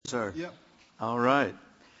Sir. Yep. All right.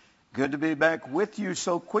 Good to be back with you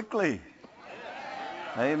so quickly.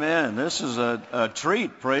 Amen. This is a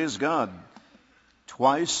treat. Praise God.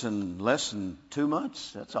 Twice in less than 2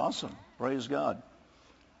 months. That's awesome. Praise God.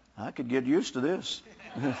 I could get used to this.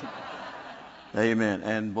 Amen.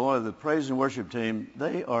 And boy, the praise and worship team,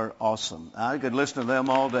 they are awesome. I could listen to them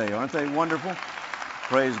all day. Aren't they wonderful?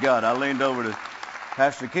 Praise God. I leaned over to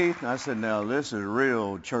Pastor Keith and I said, now this is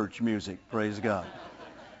real church music. Praise God.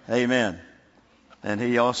 Amen. And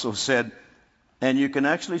he also said, and you can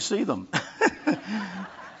actually see them.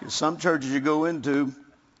 Some churches you go into,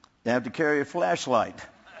 you have to carry a flashlight.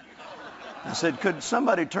 I said, could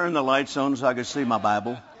somebody turn the lights on so I could see my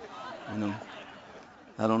Bible? You know,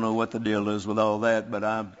 I don't know what the deal is with all that, but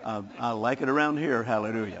I like it around here.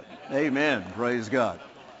 Hallelujah. Amen. Praise God.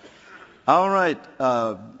 All right.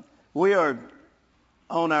 We are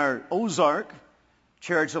on our Ozark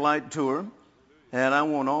Chariots of Light tour. And I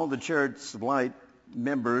want all the Chariots of Light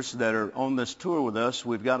members that are on this tour with us.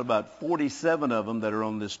 We've got about 47 of them that are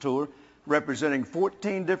on this tour, representing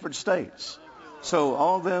 14 different states. So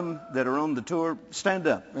all of them that are on the tour, stand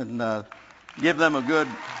up and give them a good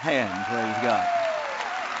hand. Praise God.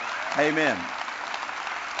 Amen.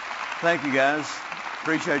 Thank you, guys.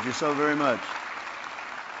 Appreciate you so very much.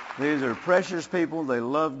 These are precious people. They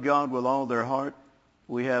love God with all their heart.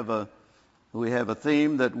 We have a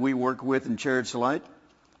theme that we work with in Chariots of Light.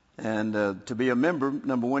 And to be a member,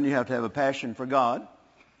 number one, you have to have a passion for God.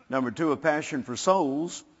 Number two, a passion for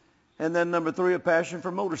souls. And then number three, a passion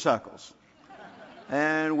for motorcycles.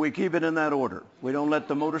 And we keep it in that order. We don't let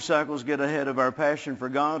the motorcycles get ahead of our passion for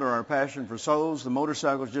God or our passion for souls. The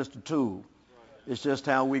motorcycle is just a tool. It's just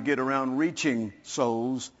how we get around reaching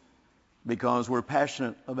souls because we're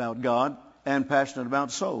passionate about God and passionate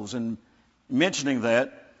about souls. And mentioning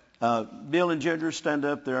that, Bill and Ginger, stand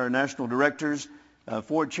up. They're our national directors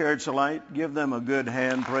for Chariots of Light. Give them a good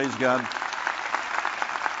hand. Praise God.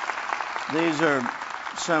 These are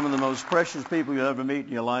some of the most precious people you'll ever meet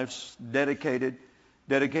in your life. Dedicated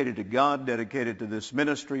to God, dedicated to this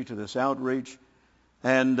ministry, to this outreach.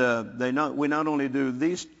 And we not only do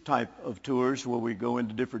these type of tours where we go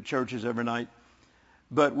into different churches every night,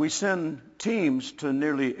 but we send teams to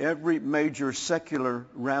nearly every major secular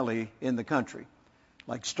rally in the country,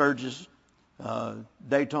 like Sturgis,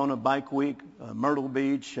 Daytona Bike Week, Myrtle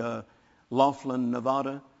Beach, Laughlin,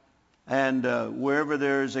 Nevada, and wherever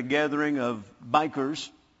there's a gathering of bikers,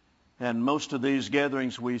 and most of these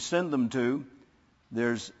gatherings we send them to,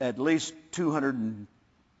 there's at least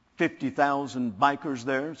 250,000 bikers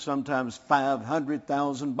there, sometimes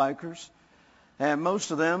 500,000 bikers, and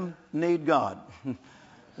most of them need God.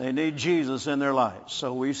 They need Jesus in their lives.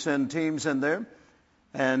 So we send teams in there,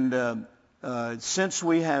 and since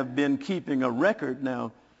we have been keeping a record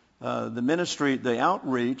now, the ministry, the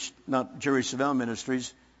outreach, not Jerry Savelle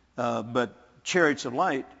Ministries, but Chariots of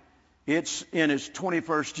Light, it's in its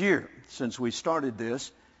 21st year since we started this.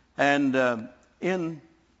 And in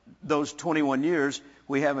those 21 years,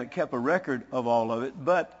 we haven't kept a record of all of it.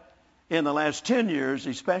 But in the last 10 years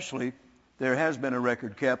especially, there has been a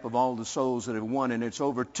record kept of all the souls that have won, and it's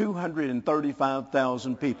over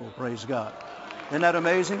 235,000 people. Praise God. Isn't that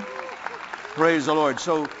amazing? Praise the Lord.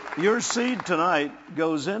 So your seed tonight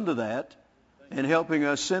goes into that and helping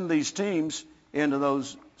us send these teams into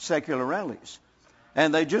those secular rallies.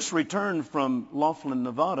 And they just returned from Laughlin,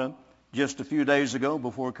 Nevada, just a few days ago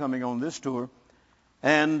before coming on this tour.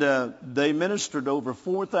 And they ministered over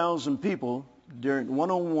 4,000 people during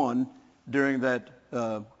one-on-one during that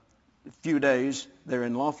few days there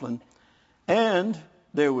in Laughlin. And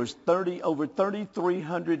there was over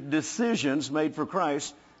 3,300 decisions made for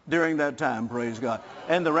Christ during that time, praise God.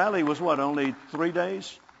 And the rally was what, only 3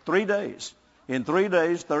 days? 3 days. In 3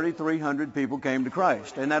 days, 3,300 people came to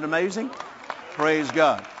Christ. Isn't that amazing? Praise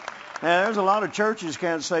God. Now, there's a lot of churches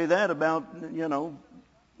can't say that about, in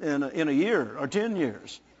a year or 10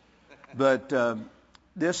 years. But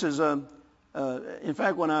this is in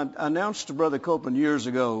fact, when I announced to Brother Copeland years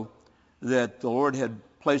ago that the Lord had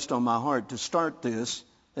placed on my heart to start this,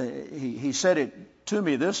 he said it to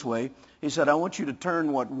me this way. He said, I want you to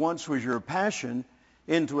turn what once was your passion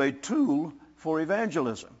into a tool for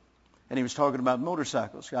evangelism. And he was talking about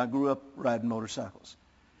motorcycles. I grew up riding motorcycles.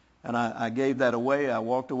 And I gave that away. I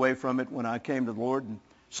walked away from it when I came to the Lord. And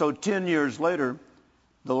so 10 years later,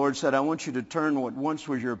 the Lord said, I want you to turn what once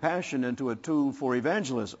was your passion into a tool for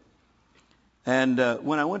evangelism. And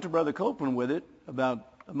when I went to Brother Copeland with it about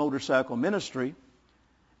a motorcycle ministry,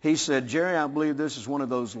 he said, Jerry, I believe this is one of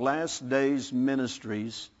those last days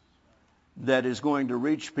ministries that is going to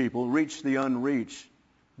reach people, reach the unreached,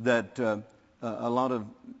 that a lot of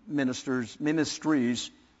ministries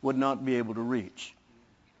would not be able to reach.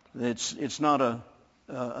 It's not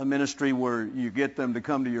a ministry where you get them to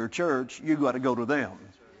come to your church. You got to go to them.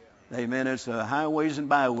 Amen. It's a highways and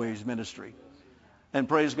byways ministry. And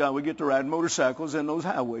praise God, we get to ride motorcycles in those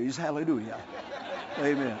highways. Hallelujah.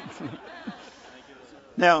 Amen.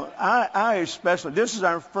 Now, I especially, this is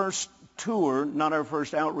our first tour, not our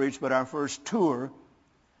first outreach, but our first tour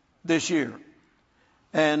this year.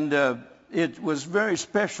 And it was very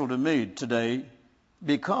special to me today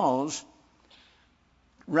because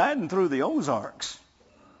riding through the Ozarks,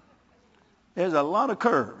 there's a lot of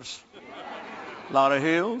curves, a lot of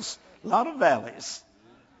hills, a lot of valleys.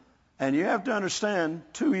 And you have to understand,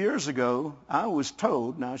 2 years ago, I was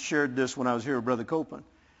told, and I shared this when I was here with Brother Copeland,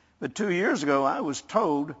 but 2 years ago, I was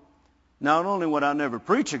told not only would I never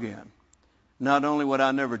preach again, not only would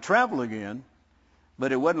I never travel again,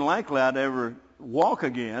 but it wasn't likely I'd ever walk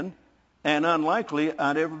again, and unlikely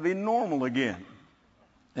I'd ever be normal again.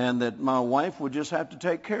 And that my wife would just have to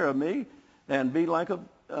take care of me and be like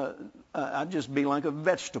I'd just be like a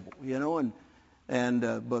vegetable, you know.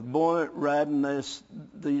 But boy, riding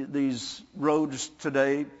these roads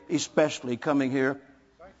today, especially coming here,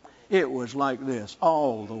 it was like this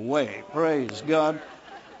all the way. Praise God.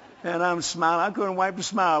 And I'm smiling. I couldn't wipe the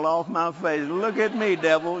smile off my face. Look at me,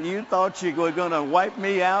 devil. You thought you were going to wipe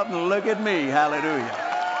me out, and look at me.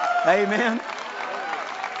 Hallelujah. Amen.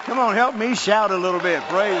 Come on, help me shout a little bit.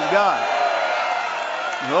 Praise God.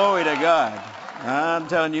 Glory to God. I'm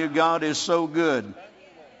telling you, God is so good.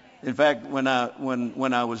 In fact, when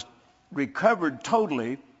I was recovered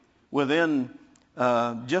totally within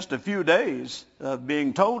just a few days of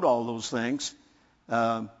being told all those things,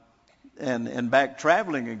 and back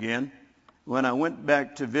traveling again, when I went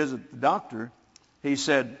back to visit the doctor, he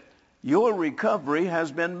said, "Your recovery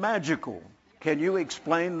has been magical. Can you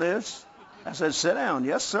explain this?" I said, "Sit down."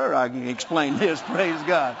 "Yes, sir, I can explain this." Praise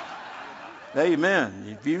God.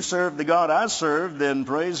 Amen. If you serve the God I serve, then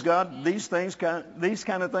praise God, these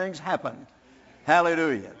kind of things happen.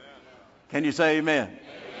 Hallelujah. Can you say amen? Amen.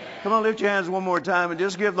 Come on, lift your hands one more time and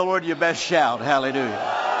just give the Lord your best shout. Hallelujah.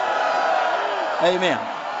 Amen.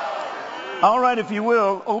 All right, if you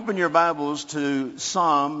will, open your Bibles to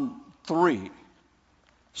Psalm 3.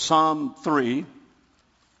 Psalm 3.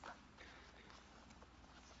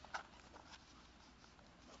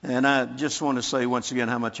 And I just want to say once again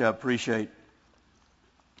how much I appreciate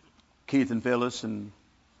Keith and Phyllis and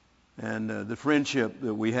the friendship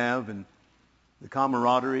that we have and the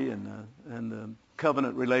camaraderie and the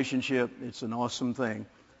covenant relationship. It's an awesome thing,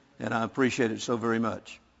 and I appreciate it so very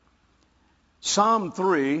much. Psalm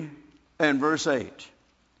 3 and verse 8.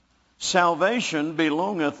 Salvation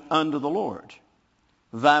belongeth unto the Lord.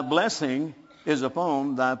 Thy blessing is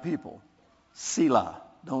upon thy people. Selah.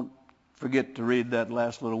 Don't forget to read that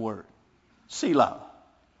last little word. Selah.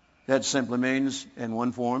 That simply means, in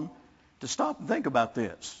one form, to stop and think about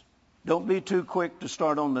this. Don't be too quick to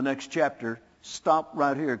start on the next chapter. Stop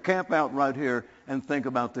right here. Camp out right here and think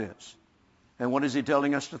about this. And what is he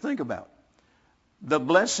telling us to think about? The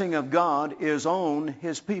blessing of God is on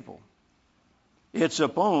his people. It's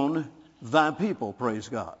upon thy people, praise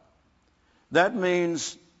God. That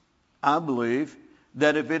means, I believe,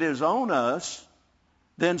 that if it is on us,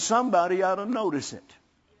 then somebody ought to notice it.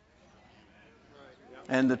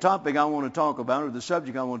 And the topic I want to talk about, or the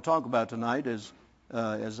subject I want to talk about tonight is,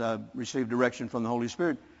 as I received direction from the Holy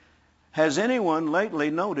Spirit, has anyone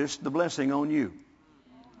lately noticed the blessing on you?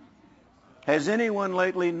 Has anyone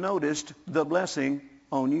lately noticed the blessing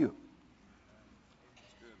on you?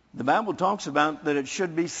 The Bible talks about that it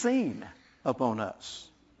should be seen upon us.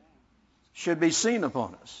 Should be seen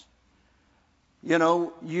upon us. You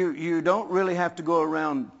know, you don't really have to go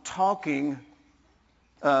around talking,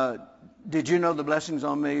 did you know the blessings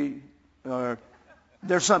on me? Or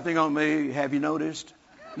there's something on me, have you noticed?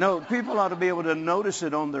 No, people ought to be able to notice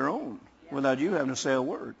it on their own without you having to say a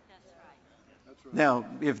word. Now,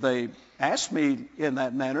 if they ask me in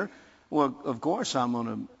that manner, well, of course I'm going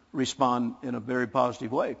to respond in a very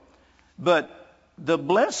positive way. But the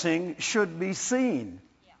blessing should be seen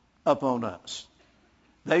upon us.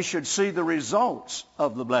 They should see the results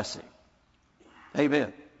of the blessing.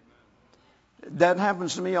 Amen. That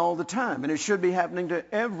happens to me all the time, and it should be happening to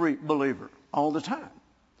every believer all the time.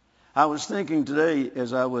 I was thinking today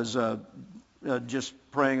as I was just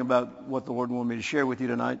praying about what the Lord wanted me to share with you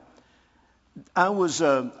tonight. I was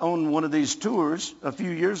on one of these tours a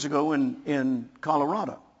few years ago in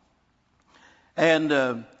Colorado.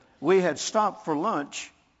 And we had stopped for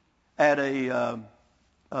lunch at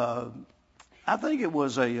I think it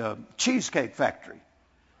was a cheesecake factory.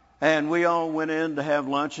 And we all went in to have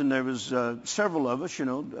lunch, and there was several of us, you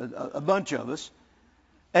know, a bunch of us.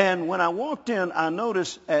 And when I walked in, I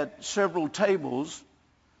noticed at several tables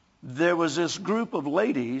there was this group of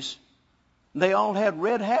ladies. They all had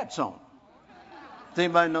red hats on. Does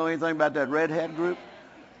anybody know anything about that red hat group?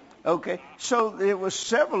 Okay, so it was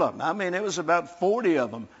several of them. I mean, it was about 40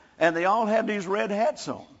 of them, and they all had these red hats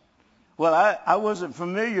on. Well, I wasn't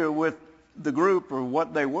familiar with the group or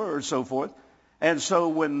what they were and so forth. And so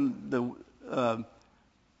when the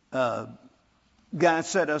guy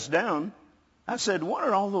set us down, I said, what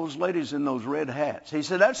are all those ladies in those red hats? He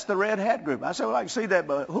said, that's the red hat group. I said, well, I can see that,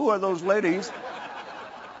 but who are those ladies?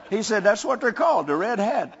 He said, that's what they're called, the Red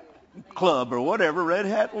Hat Club or whatever, Red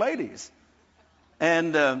Hat Ladies.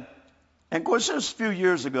 And of course, this was a few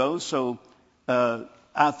years ago, so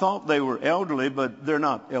I thought they were elderly, but they're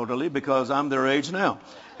not elderly because I'm their age now.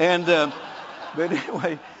 And but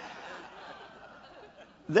anyway,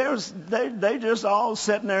 they just all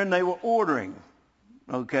sitting there and they were ordering,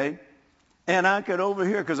 okay? And I could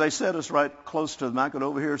overhear, because they set us right close to them, I could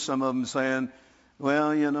overhear some of them saying,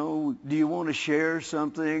 well, you know, do you want to share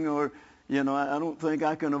something? Or, you know, I don't think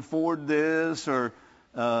I can afford this, or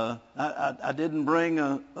I didn't bring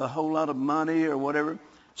a whole lot of money or whatever.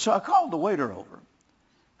 So I called the waiter over.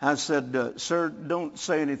 I said, sir, don't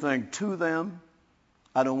say anything to them.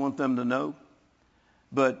 I don't want them to know.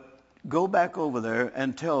 But go back over there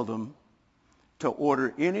and tell them to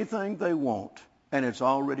order anything they want, and it's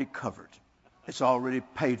already covered. It's already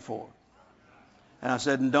paid for. And I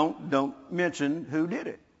said, and don't mention who did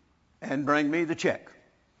it, and bring me the check.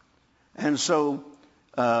 And so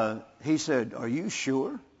he said, are you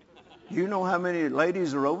sure? You know how many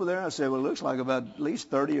ladies are over there? I said, well, it looks like about at least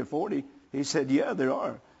 30 or 40. He said, yeah, there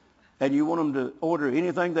are. And you want them to order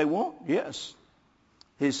anything they want? Yes.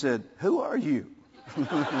 He said, who are you?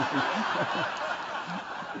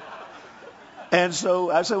 And so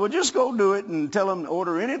I said, well, just go do it and tell them to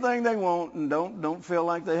order anything they want, and don't feel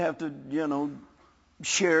like they have to, you know,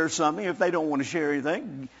 share something. If they don't want to share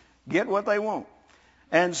anything, get what they want.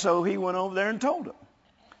 And so he went over there and told them.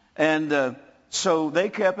 And so they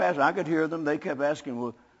kept asking. I could hear them. They kept asking,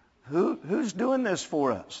 well, who's doing this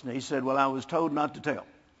for us? And he said, well, I was told not to tell.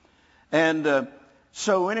 And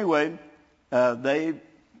so anyway, they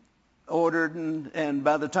ordered, and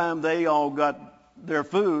by the time they all got their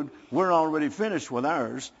food, we're already finished with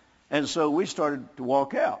ours. And so we started to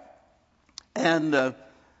walk out. And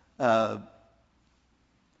I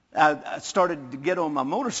started to get on my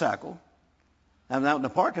motorcycle. I'm out in the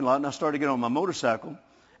parking lot, and I started to get on my motorcycle.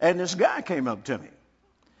 And this guy came up to me.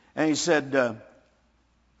 And he said,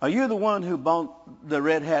 are you the one who bought the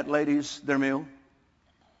Red Hat ladies their meal?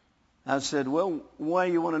 I said, well, why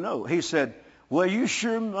do you want to know? He said, well, you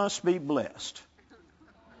sure must be blessed.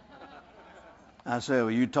 I said,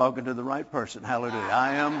 well, you're talking to the right person. Hallelujah.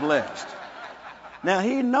 I am blessed. Now,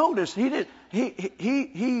 he noticed,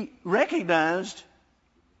 he recognized,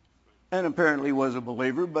 and apparently was a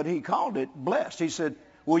believer, but he called it blessed. He said,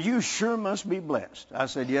 well, you sure must be blessed. I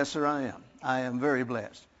said, yes, sir, I am. I am very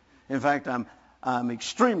blessed. In fact, I'm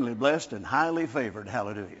extremely blessed and highly favored.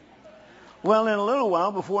 Hallelujah. Well, in a little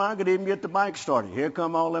while, before I could even get the bike started, here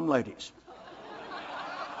come all them ladies.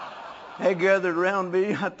 They gathered around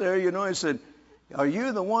me out there, you know, and said, are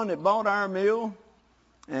you the one that bought our meal?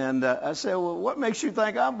 And I said, well, what makes you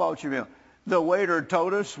think I bought your meal? The waiter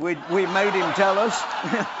told us. We made him tell us.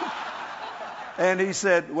 And he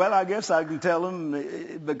said, well, I guess I can tell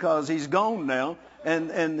him because he's gone now.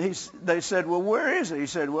 And they said, well, where is he? He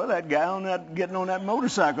said, well, that guy getting on that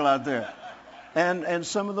motorcycle out there. And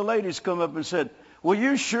some of the ladies come up and said, well,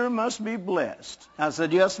 you sure must be blessed. I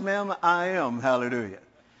said, yes, ma'am, I am. Hallelujah.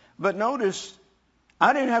 But notice,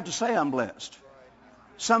 I didn't have to say I'm blessed.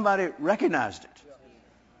 Somebody recognized it.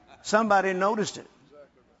 Somebody noticed it.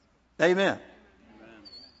 Amen.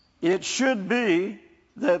 It should be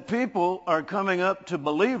that people are coming up to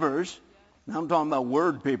believers, and I'm talking about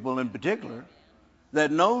word people in particular,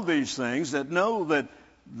 that know these things, that know that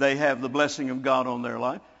they have the blessing of God on their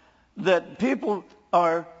life, that people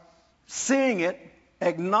are seeing it,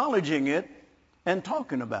 acknowledging it, and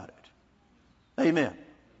talking about it. Amen.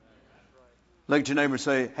 Look at your neighbor and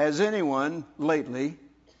say, has anyone lately,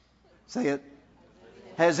 say it,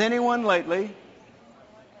 has anyone lately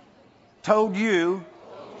told you,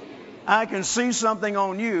 I can see something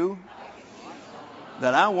on you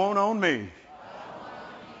that I want on me?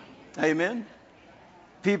 Amen.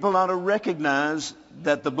 People ought to recognize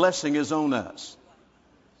that the blessing is on us.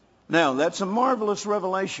 Now, that's a marvelous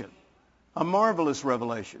revelation. A marvelous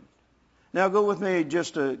revelation. Now, go with me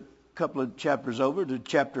just a couple of chapters over to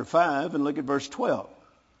chapter 5 and look at verse 12.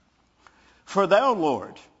 For thou,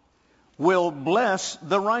 Lord, will bless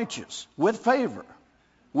the righteous with favor.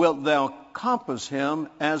 wilt thou compass him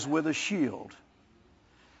as with a shield.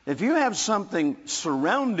 If you have something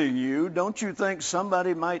surrounding you, don't you think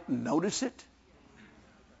somebody might notice it?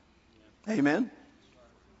 Amen.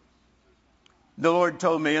 The Lord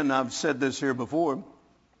told me, and I've said this here before,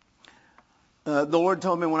 the Lord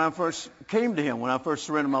told me when I first came to him, when I first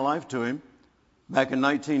surrendered my life to him, back in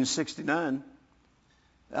 1969,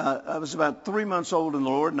 I was about 3 months old in the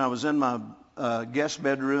Lord, and I was in my guest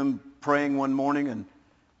bedroom praying one morning,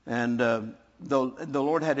 and the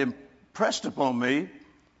Lord had impressed upon me,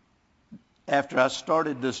 after I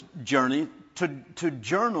started this journey, to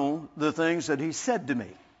journal the things that he said to me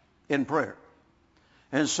in prayer.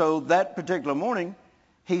 And so that particular morning,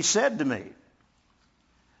 he said to me,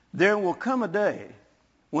 there will come a day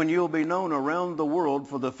when you'll be known around the world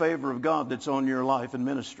for the favor of God that's on your life and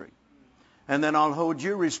ministry. And then I'll hold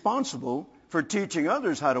you responsible for teaching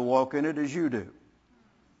others how to walk in it as you do.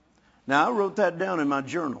 Now, I wrote that down in my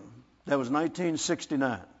journal. That was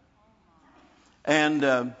 1969.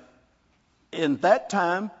 And in that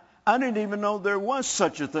time, I didn't even know there was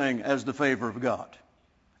such a thing as the favor of God.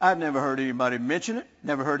 I'd never heard anybody mention it,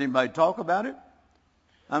 never heard anybody talk about it.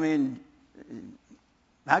 I mean,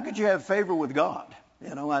 how could you have favor with God?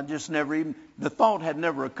 You know, I just never even, the thought had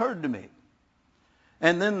never occurred to me.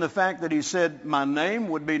 And then the fact that he said my name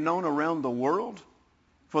would be known around the world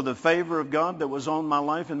for the favor of God that was on my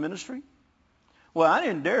life and ministry. Well, I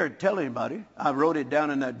didn't dare tell anybody. I wrote it down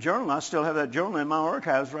in that journal. I still have that journal in my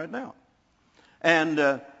archives right now. And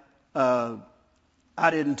I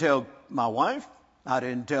didn't tell my wife. I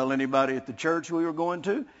didn't tell anybody at the church we were going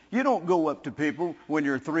to. You don't go up to people when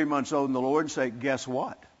you're 3 months old in the Lord and say, guess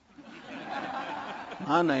what?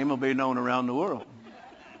 My name will be known around the world.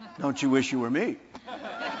 Don't you wish you were me?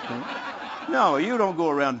 No, you don't go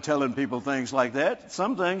around telling people things like that.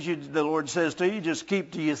 Some things the Lord says to you, just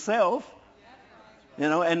keep to yourself. You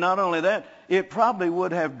know, and not only that, it probably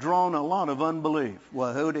would have drawn a lot of unbelief.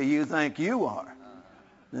 Well, who do you think you are?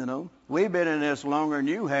 You know, we've been in this longer than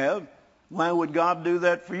you have. Why would God do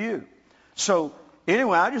that for you? So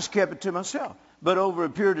anyway, I just kept it to myself. But over a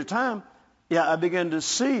period of time, I began to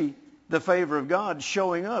see the favor of God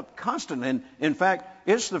showing up constantly. And in fact,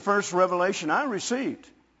 it's the first revelation I received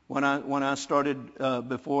when I started,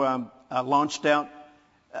 before I launched out,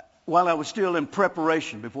 while I was still in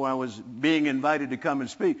preparation, before I was being invited to come and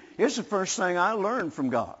speak. It's the first thing I learned from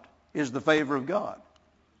God, is the favor of God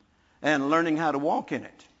and learning how to walk in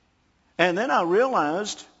it. And then I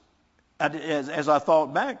realized, as I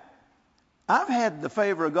thought back, I've had the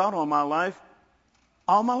favor of God on my life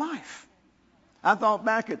all my life. I thought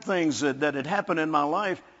back at things that had happened in my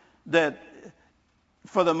life that,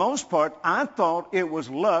 for the most part, I thought it was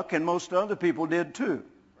luck, and most other people did too.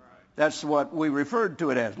 That's what we referred to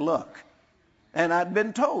it as, luck. And I'd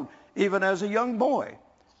been told, even as a young boy,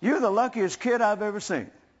 you're the luckiest kid I've ever seen.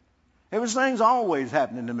 There was things always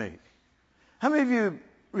happening to me. How many of you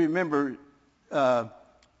remember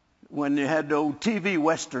when you had the old TV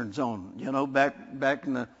westerns on, you know, back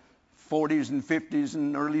in the 40s and 50s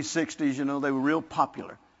and early 60s, you know, they were real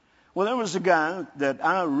popular. Well, there was a guy that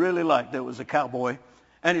I really liked that was a cowboy,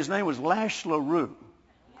 and his name was Lash LaRue.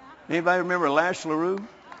 Anybody remember Lash LaRue?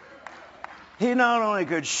 He not only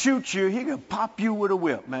could shoot you, he could pop you with a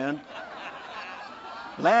whip, man.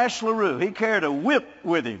 Lash LaRue, he carried a whip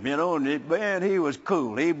with him, you know, and man, he was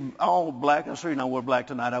cool. He all black. I see, I wore black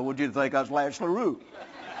tonight. I want you to think I was Lash LaRue.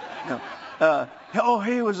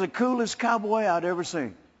 He was the coolest cowboy I'd ever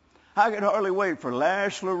seen. I could hardly wait for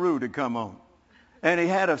Lash LaRue to come on. And he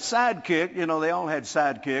had a sidekick. You know, they all had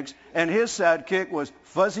sidekicks. And his sidekick was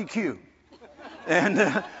Fuzzy Q. And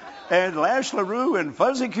Lash LaRue and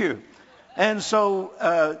Fuzzy Q. And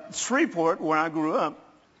so Shreveport, where I grew up,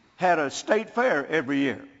 had a state fair every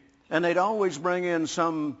year. And they'd always bring in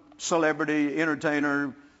some celebrity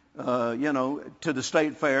entertainer, you know, to the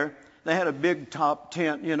state fair. They had a big top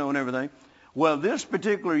tent, you know, and everything. Well, this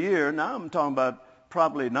particular year, now I'm talking about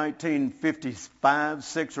probably 1955,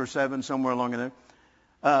 6 or 7, somewhere along in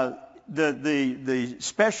there, the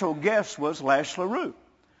special guest was Lash LaRue.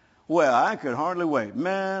 Well, I could hardly wait.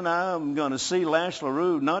 Man, I'm going to see Lash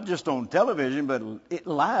LaRue, not just on television, but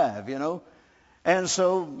live, you know. And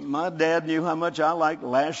so my dad knew how much I liked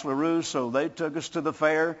Lash LaRue, so they took us to the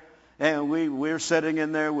fair. And we're sitting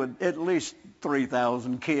in there with at least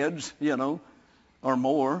 3,000 kids, you know, or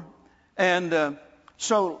more. And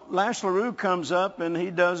so Lash LaRue comes up and he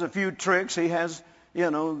does a few tricks. He has, you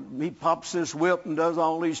know, he pops this whip and does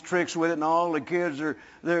all these tricks with it, and all the kids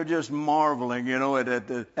they're just marveling, you know,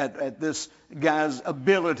 at this guy's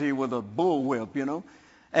ability with a bull whip, you know.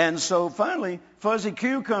 And so finally, Fuzzy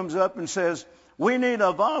Q comes up and says, we need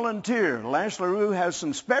a volunteer. Lash LaRue has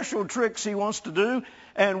some special tricks he wants to do,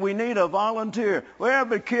 and we need a volunteer. Well,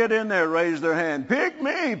 every kid in there raised their hand. Pick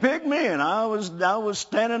me, pick me. And I was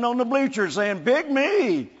standing on the bleachers saying, pick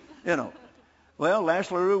me, you know. Well, Lash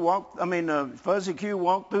LaRue Fuzzy Q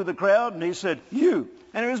walked through the crowd, and he said, you.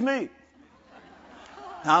 And it was me.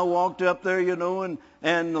 I walked up there, you know,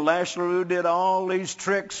 and Lash LaRue did all these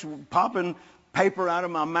tricks, popping paper out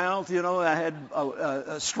of my mouth, you know. I had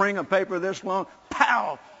a string of paper this long.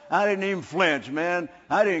 Pow! I didn't even flinch, man.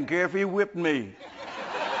 I didn't care if he whipped me.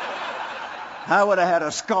 I would have had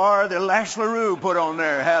a scar that Lash LaRue put on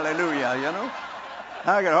there. Hallelujah, you know.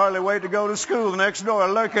 I could hardly wait to go to school next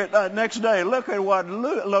day. Look at what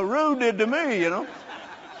LaRue did to me, you know.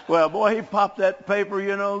 Well, boy, he popped that paper,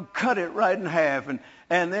 you know, cut it right in half, and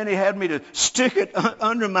then he had me to stick it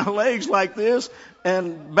under my legs like this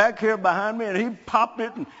and back here behind me, and he popped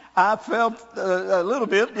it, and I felt a little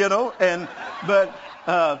bit, you know, but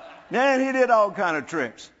man, he did all kind of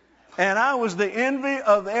tricks. And I was the envy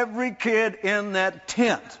of every kid in that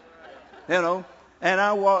tent, you know. And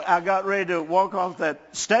I got ready to walk off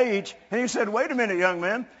that stage, and he said, wait a minute, young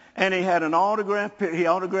man. And he had an autograph. He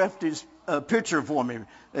autographed his picture for me.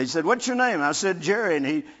 He said, what's your name? I said, Jerry,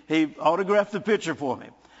 and he autographed the picture for me.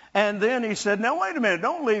 And then he said, now, wait a minute,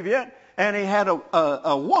 don't leave yet. And he had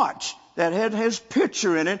a watch that had his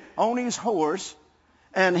picture in it on his horse,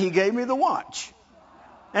 and he gave me the watch.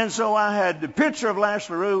 And so I had the picture of Lash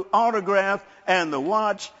LaRue, autograph, and the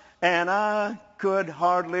watch, and I could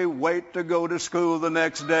hardly wait to go to school the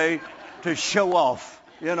next day to show off,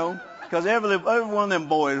 you know, because every one of them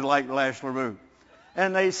boys liked Lash LaRue.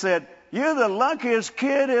 And they said, you're the luckiest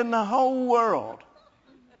kid in the whole world.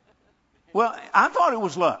 Well, I thought it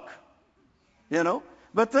was luck, you know,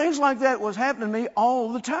 but things like that was happening to me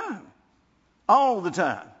all the time, all the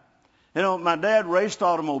time. You know, my dad raced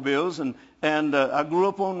automobiles, and I grew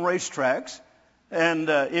up on racetracks. And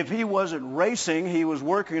if he wasn't racing, he was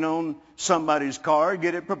working on somebody's car,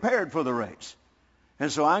 get it prepared for the race.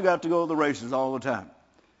 And so I got to go to the races all the time.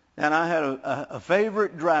 And I had a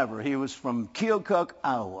favorite driver. He was from Keokuk,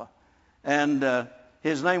 Iowa. And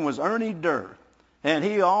his name was Ernie Durr. And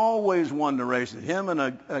he always won the races, him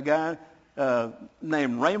and a guy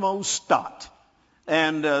named Ramos Stott.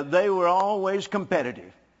 And they were always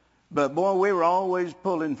competitive. But, boy, we were always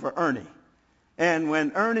pulling for Ernie. And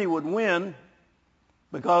when Ernie would win,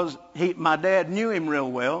 because my dad knew him real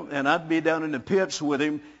well, and I'd be down in the pits with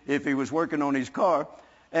him if he was working on his car.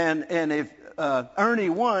 And if Ernie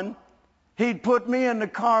won, he'd put me in the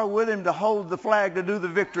car with him to hold the flag to do the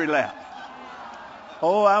victory lap.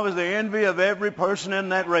 Oh, I was the envy of every person in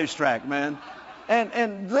that racetrack, man.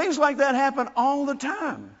 And things like that happen all the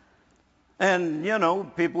time. And, you know,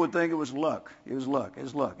 people would think it was luck. It was luck.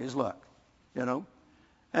 It's luck. It's luck. You know.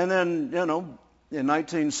 And then, you know, in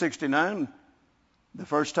 1969, the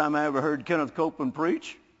first time I ever heard Kenneth Copeland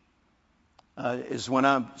preach is when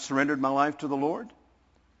I surrendered my life to the Lord.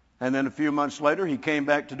 And then a few months later, he came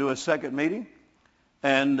back to do a second meeting.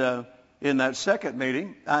 And in that second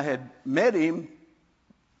meeting, I had met him.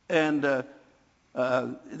 And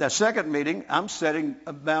that second meeting, I'm sitting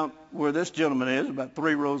about where this gentleman is, about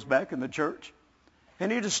 3 rows back in the church.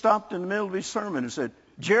 And he just stopped in the middle of his sermon and said,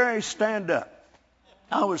 Jerry, stand up.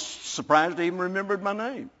 I was surprised he even remembered my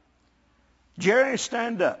name. Jerry,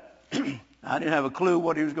 stand up. I didn't have a clue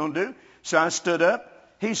what he was going to do, so I stood up.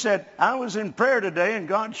 He said, I was in prayer today, and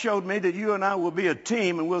God showed me that you and I will be a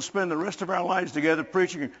team, and we'll spend the rest of our lives together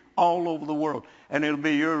preaching all over the world. And it'll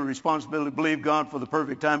be your responsibility to believe God for the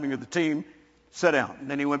perfect timing of the team. Sit down.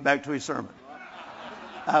 And then he went back to his sermon.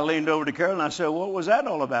 I leaned over to Carol, and I said, what was that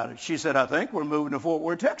all about? She said, I think we're moving to Fort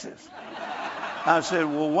Worth, Texas. I said,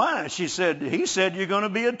 well, why? She said, he said you're going to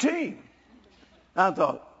be a team. I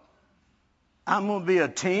thought, I'm going to be a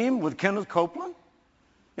team with Kenneth Copeland?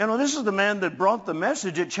 You know, this is the man that brought the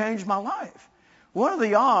message that changed my life. What are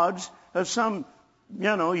the odds of some,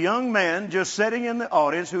 you know, young man just sitting in the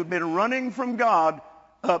audience who'd been running from God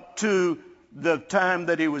up to the time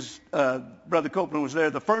that he was, Brother Copeland was there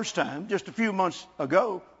the first time, just a few months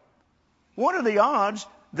ago. What are the odds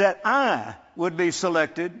that I would be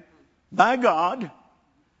selected by God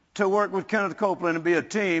to work with Kenneth Copeland and be a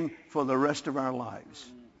team for the rest of our lives?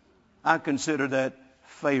 I consider that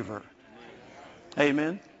favor.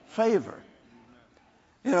 Amen. Favor.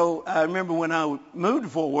 You know, I remember when I moved to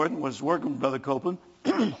Fort Worth and was working with Brother Copeland,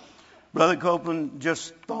 Brother Copeland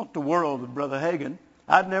just thought the world of Brother Hagin.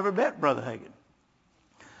 I'd never met Brother Hagin.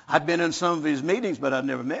 I'd been in some of his meetings, but I'd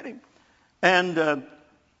never met him. And a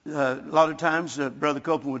lot of times Brother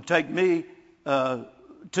Copeland would take me to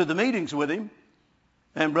the meetings with him,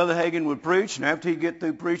 and Brother Hagin would preach, and after he'd get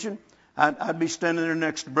through preaching, I'd be standing there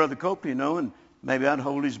next to Brother Copeland, and maybe I'd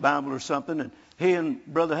hold his Bible or something, and he and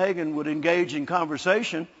Brother Hagin would engage in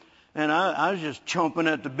conversation, and I was just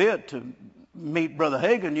chomping at the bit to meet Brother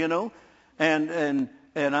Hagin, and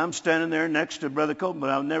I'm standing there next to Brother Copeland, but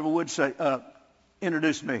I never would say,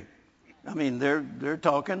 introduce me. I mean, they're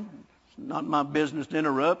talking. It's not my business to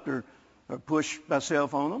interrupt or push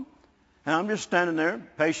myself on them. And I'm just standing there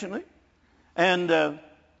patiently. And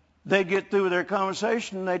they'd get through with their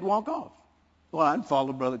conversation and they'd walk off. Well, I'd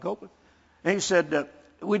follow Brother Copeland. And he said,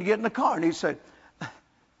 we'd get in the car and he'd say,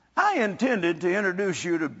 I intended to introduce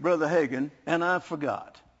you to Brother Hagin and I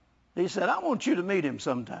forgot. He said, I want you to meet him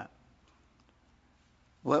sometime.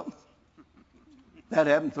 Well, that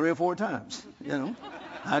happened 3 or 4 times,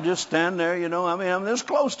 I just stand there, I'm this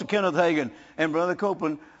close to Kenneth Hagin, and Brother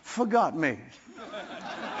Copeland forgot me.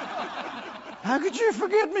 How could you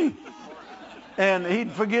forget me? And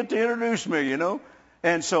he'd forget to introduce me,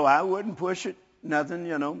 And so I wouldn't push it,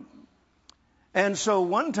 nothing, And so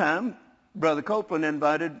one time, Brother Copeland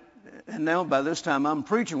invited, and now by this time I'm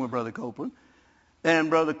preaching with Brother Copeland,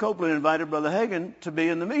 and Brother Copeland invited Brother Hagin to be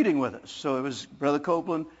in the meeting with us. So it was Brother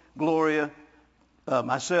Copeland, Gloria,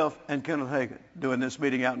 myself, and Kenneth Hagin doing this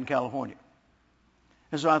meeting out in California.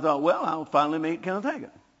 And so I thought, well, I'll finally meet Kenneth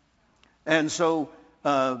Hagin. And so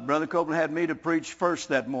Brother Copeland had me to preach first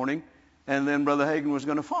that morning, and then Brother Hagin was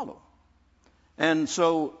going to follow. And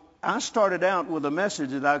so I started out with a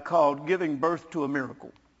message that I called Giving Birth to a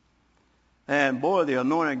Miracle. And boy, the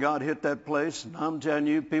anointing of God hit that place. And I'm telling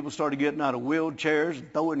you, people started getting out of wheelchairs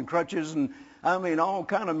and throwing crutches. And all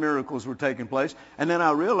kind of miracles were taking place. And then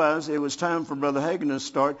I realized it was time for Brother Hagin to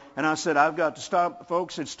start. And I said, I've got to stop,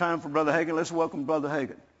 folks. It's time for Brother Hagin. Let's welcome Brother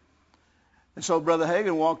Hagin. And so Brother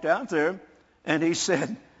Hagin walked out there and he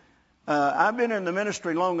said, I've been in the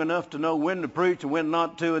ministry long enough to know when to preach and when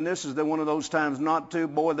not to. And this is one of those times not to.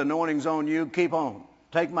 Boy, the anointing's on you. Keep on.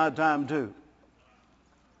 Take my time too.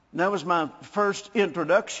 And that was my first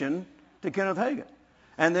introduction to Kenneth Hagin.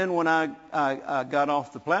 And then when I got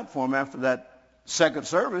off the platform after that second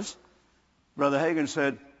service, Brother Hagin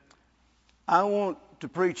said, I want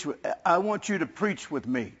you to preach with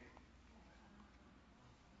me.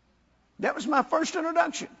 That was my first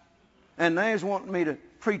introduction. And now he's wanting me to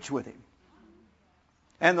preach with him.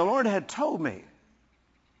 And the Lord had told me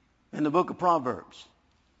in the book of Proverbs,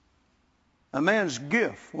 a man's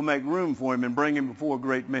gift will make room for him and bring him before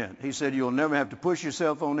great men. He said, you'll never have to push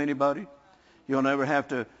yourself on anybody. You'll never have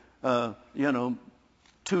to,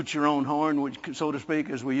 toot your own horn, which, so to speak,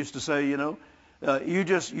 as we used to say, You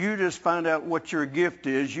just find out what your gift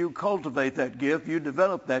is. You cultivate that gift. You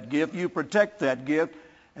develop that gift. You protect that gift,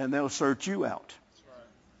 and they'll search you out. That's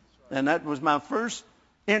right. And that was my first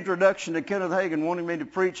introduction to Kenneth Hagin, wanting me to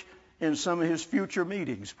preach in some of his future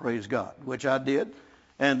meetings, praise God, which I did,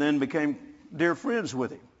 and then became dear friends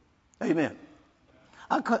with him. Amen.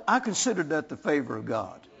 I considered that the favor of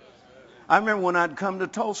God. I remember when I'd come to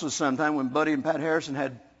Tulsa sometime when Buddy and Pat Harrison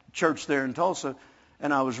had church there in Tulsa,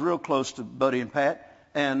 and I was real close to Buddy and Pat,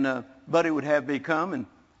 and Buddy would have me come,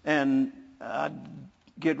 and I'd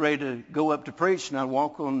get ready to go up to preach, and I'd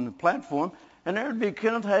walk on the platform, and there'd be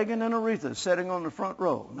Kenneth Hagin and Aretha sitting on the front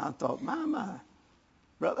row. And I thought, my,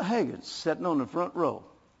 Brother Hagin's sitting on the front row.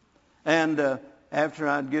 And after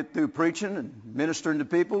I'd get through preaching and ministering to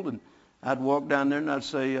people, and I'd walk down there and I'd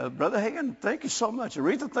say, Brother Hagin, thank you so much.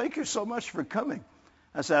 Aretha, thank you so much for coming.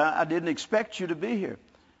 I said, I didn't expect you to be here.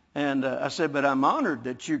 And I said, but I'm honored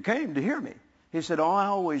that you came to hear me. He said, I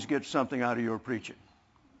always get something out of your preaching.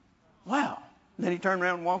 Wow. And then he turned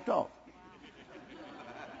around and walked off.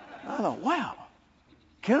 I thought, wow,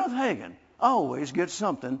 Kenneth Hagin always gets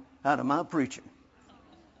something out of my preaching.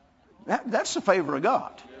 That's the favor of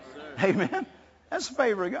God. Yes, amen. That's the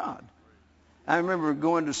favor of God. I remember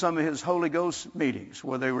going to some of his Holy Ghost meetings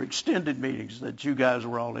where they were extended meetings that you guys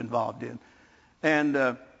were all involved in.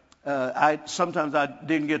 And sometimes I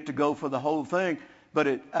didn't get to go for the whole thing,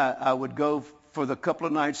 but I would go for the couple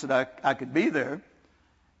of nights that I could be there.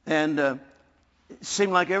 And it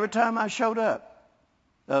seemed like every time I showed up,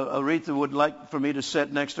 Aretha would like for me to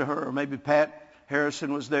sit next to her, or maybe Pat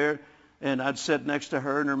Harrison was there, and I'd sit next to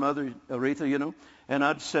her and her mother, Aretha, and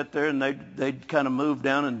I'd sit there, and they'd kind of move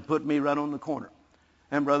down and put me right on the corner.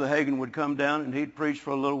 And Brother Hagin would come down, and he'd preach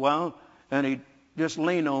for a little while, and he'd just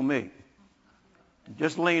lean on me.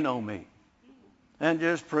 Just lean on me. And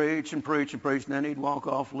just preach and preach and preach, and then he'd walk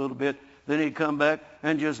off a little bit. Then he'd come back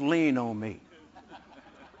and just lean on me.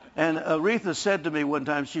 And Aretha said to me one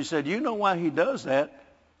time, she said, you know why he does that?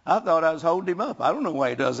 I thought I was holding him up. I don't know why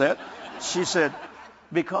he does that. She said,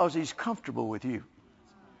 because he's comfortable with you.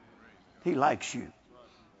 He likes you.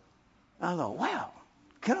 I thought, wow.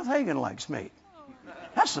 Kenneth Hagin likes me.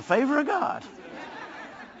 That's the favor of God.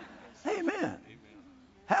 Amen.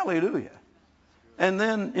 Hallelujah. And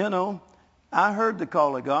then, I heard the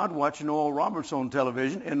call of God watching Oral Roberts on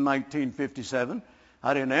television in 1957.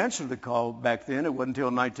 I didn't answer the call back then. It wasn't until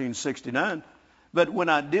 1969. But when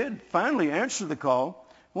I did finally answer the call,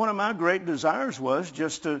 one of my great desires was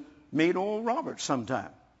just to meet Oral Roberts sometime.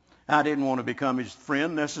 I didn't want to become his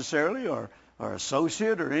friend necessarily or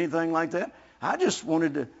associate or anything like that. I just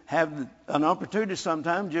wanted to have an opportunity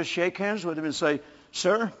sometime just shake hands with him and say,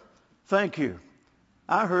 "Sir, thank you.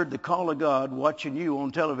 I heard the call of God watching you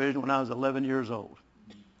on television when I was 11 years old."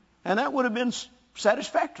 And that would have been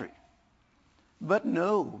satisfactory. But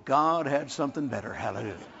no, God had something better.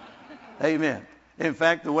 Hallelujah. Amen. In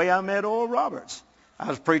fact, the way I met Oral Roberts, I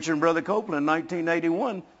was preaching Brother Copeland in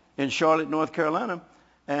 1981 in Charlotte, North Carolina,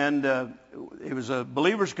 and it was a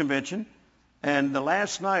believers convention. And the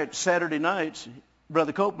last night, Saturday nights,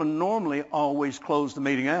 Brother Copeland normally always closed the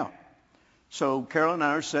meeting out. So Carol and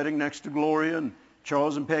I are sitting next to Gloria and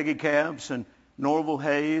Charles and Peggy Cabbs and Norval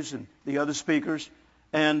Hayes and the other speakers.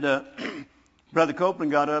 And Brother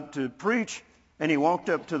Copeland got up to preach, and he walked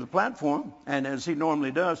up to the platform, and as he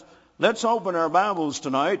normally does, "Let's open our Bibles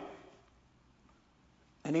tonight."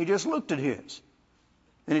 And he just looked at his,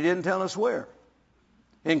 and he didn't tell us where.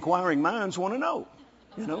 Inquiring minds want to know,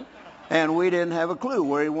 And we didn't have a clue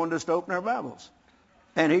where he wanted us to open our Bibles.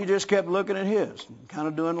 And he just kept looking at his, kind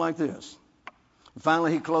of doing like this. And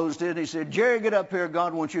finally, he closed it. He said, "Jerry, get up here.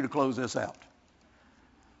 God wants you to close this out."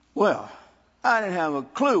 Well, I didn't have a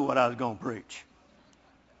clue what I was going to preach.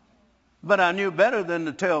 But I knew better than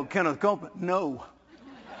to tell Kenneth Copeland, no.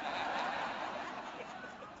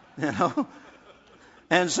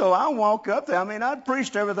 And so I walk up there. I'd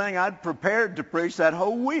preached everything I'd prepared to preach that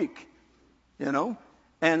whole week,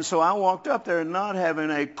 And so I walked up there not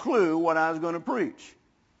having a clue what I was going to preach.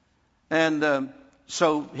 And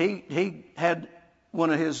so he had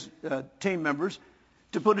one of his team members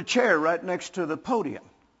to put a chair right next to the podium,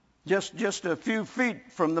 just a few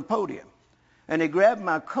feet from the podium. And he grabbed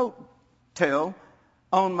my coat tail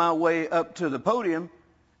on my way up to the podium,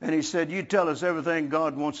 and he said, "You tell us everything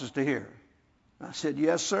God wants us to hear." I said,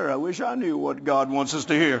 "Yes, sir. I wish I knew what God wants us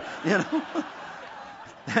to hear."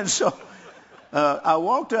 And so I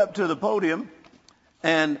walked up to the podium,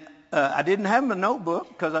 and I didn't have my notebook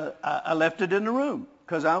because I left it in the room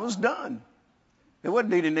because I was done. It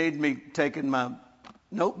wouldn't even need me taking my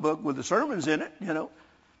notebook with the sermons in it,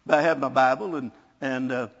 But I had my Bible,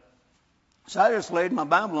 and so I just laid my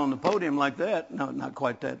Bible on the podium like that. No, not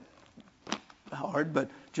quite that hard, but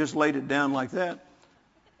just laid it down like that.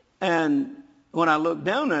 And when I looked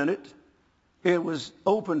down at it, it was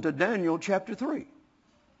open to Daniel chapter 3.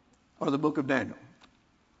 Or the book of Daniel.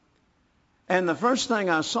 And the first thing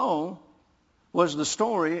I saw was the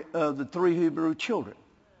story of the 3 Hebrew children.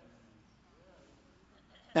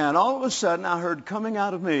 And all of a sudden I heard coming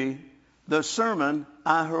out of me the sermon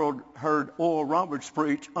I heard Oral Roberts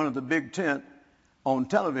preach under the big tent on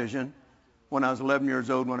television when I was 11 years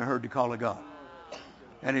old when I heard the call of God.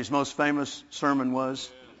 And his most famous sermon was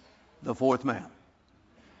The Fourth Man.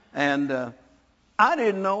 And I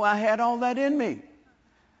didn't know I had all that in me.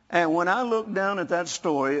 And when I looked down at that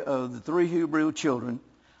story of the 3 Hebrew children,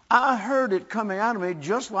 I heard it coming out of me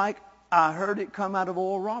just like I heard it come out of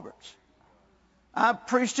Oral Roberts. I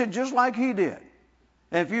preached it just like he did.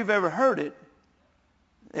 And if you've ever heard it,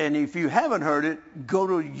 and if you haven't heard it, go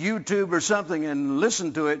to YouTube or something and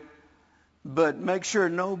listen to it. But make sure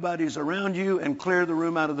nobody's around you and clear the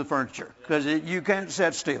room out of the furniture because you can't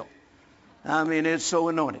sit still. It's so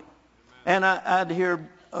anointing. And I'd hear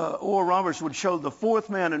Oral Roberts would show the 4th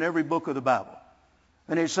man in every book of the Bible.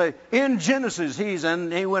 And he'd say, in Genesis,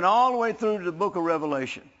 and he went all the way through to the book of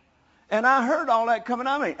Revelation. And I heard all that coming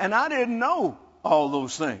out of me. And I didn't know all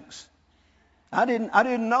those things. I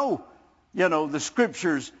didn't know, the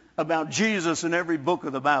scriptures about Jesus in every book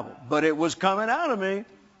of the Bible. But it was coming out of me.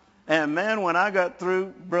 And man, when I got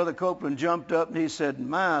through, Brother Copeland jumped up and he said,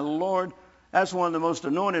 "My Lord, that's one of the most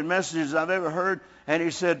anointed messages I've ever heard." And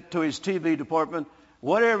he said to his TV department,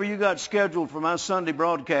 "Whatever you got scheduled for my Sunday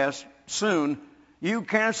broadcast soon, you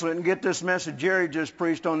cancel it and get this message Jerry just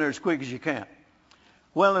preached on there as quick as you can."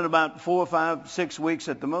 Well, in about 4, 5, 6 weeks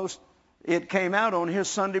at the most, it came out on his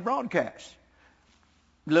Sunday broadcast.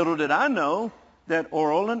 Little did I know that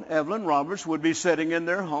Oral and Evelyn Roberts would be sitting in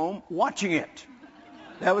their home watching it.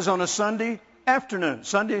 That was on a Sunday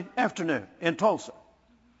afternoon in Tulsa.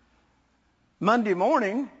 Monday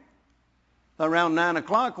morning, around 9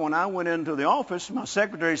 o'clock, when I went into the office, my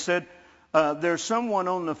secretary said, "There's someone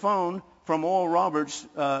on the phone from Oral Roberts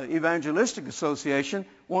Evangelistic Association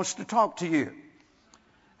wants to talk to you."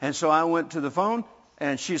 And so I went to the phone,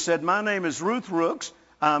 and she said, my name is Ruth Rooks.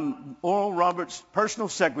 I'm Oral Roberts' personal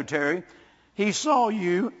secretary. He saw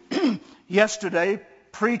you yesterday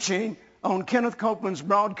preaching on Kenneth Copeland's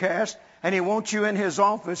broadcast, and he wants you in his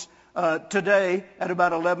office today at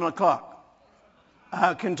about 11 o'clock.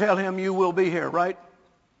 I can tell him you will be here, right?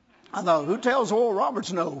 I thought, who tells Oral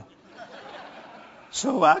Roberts no?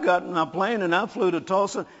 So I got in my plane and I flew to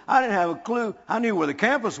Tulsa. I didn't have a clue. I knew where the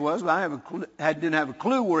campus was, but I didn't have a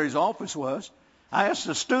clue where his office was. I asked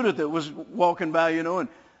a student that was walking by, and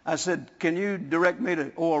I said, can you direct me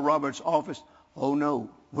to Oral Roberts' office? Oh, no,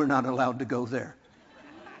 we're not allowed to go there.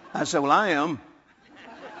 I said, well, I am.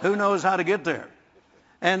 Who knows how to get there?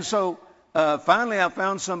 And so finally I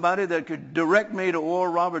found somebody that could direct me to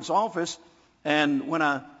Oral Roberts' office. And when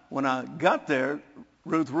I got there,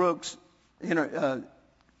 Ruth Rooks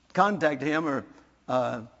contacted him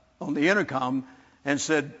on the intercom and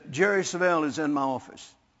said, Jerry Savelle is in my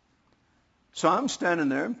office. So I'm standing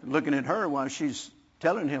there looking at her while she's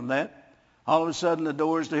telling him that. All of a sudden, the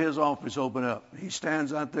doors to his office open up. He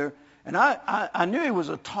stands out there. And I knew he was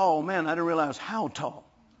a tall man. I didn't realize how tall.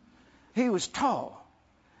 He was tall.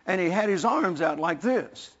 And he had his arms out like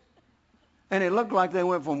this. And it looked like they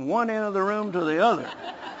went from one end of the room to the other.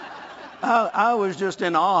 I was just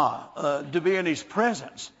in awe to be in his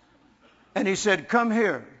presence. And he said, come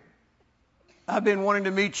here. I've been wanting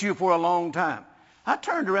to meet you for a long time. I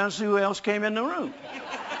turned around to see who else came in the room.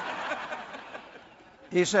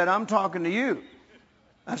 He said, I'm talking to you.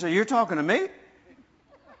 I said, you're talking to me?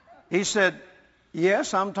 He said,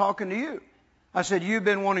 yes, I'm talking to you. I said, you've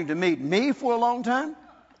been wanting to meet me for a long time?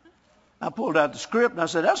 I pulled out the script and I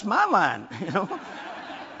said, that's my line.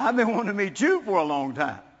 I've been wanting to meet you for a long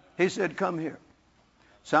time. He said, come here.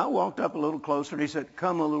 So I walked up a little closer and he said,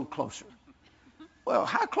 come a little closer. Well,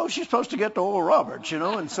 how close are you supposed to get to Oral Roberts,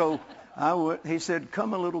 And so he said,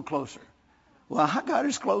 come a little closer. Well, I got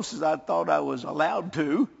as close as I thought I was allowed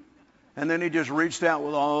to. And then he just reached out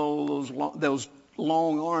with all those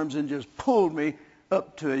long arms and just pulled me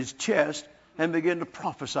up to his chest and began to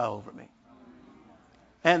prophesy over me.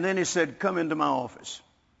 And then he said, come into my office.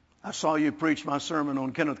 I saw you preach my sermon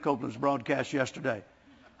on Kenneth Copeland's broadcast yesterday.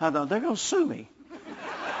 I thought, they're going to sue me.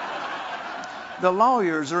 The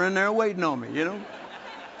lawyers are in there waiting on me,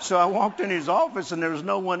 So I walked in his office and there was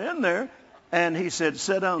no one in there. And he said,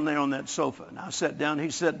 sit down there on that sofa. And I sat down. He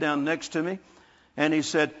sat down next to me. And he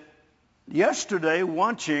said, yesterday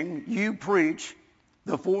watching you preach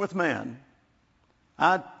the fourth man,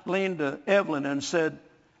 I leaned to Evelyn and said,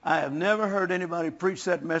 I have never heard anybody preach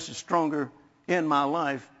that message stronger in my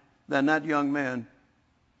life than that young man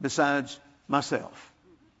besides myself.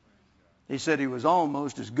 He said he was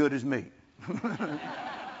almost as good as me.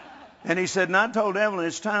 And he said, and I told Evelyn,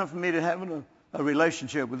 it's time for me to have a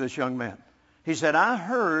relationship with this young man. He said, I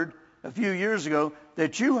heard a few years ago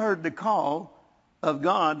that you heard the call of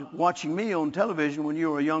God watching me on television when you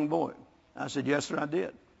were a young boy. I said, yes, sir, I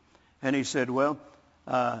did. And he said, well,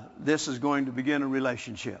 this is going to begin a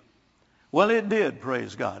relationship. Well, it did,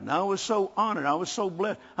 praise God. And I was so honored. I was so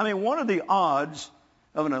blessed. I mean, what are the odds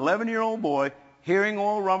of an 11-year-old boy hearing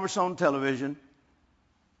Oral Roberts on television,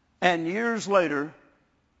 and years later,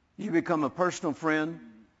 you become a personal friend,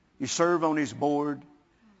 you serve on his board,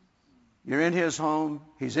 you're in his home,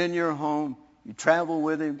 he's in your home, you travel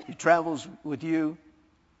with him, he travels with you.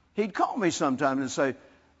 He'd call me sometimes and say,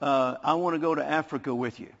 I want to go to Africa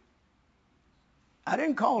with you. I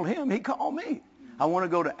didn't call him, he called me. I want to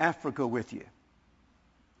go to Africa with you.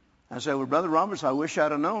 I said, well, Brother Roberts, I wish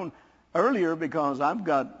I'd have known earlier because I've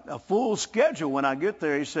got a full schedule when I get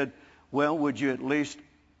there. He said, well, would you at least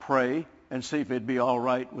pray and see if it'd be all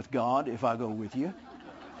right with God if I go with you?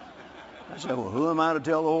 I said, well, who am I to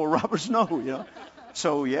tell Oral Roberts no,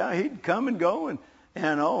 So, yeah, he'd come and go,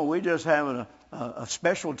 and we just having a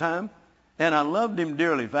special time. And I loved him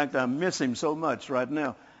dearly. In fact, I miss him so much right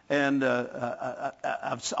now. And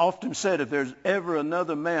I've often said if there's ever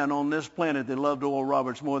another man on this planet that loved Oral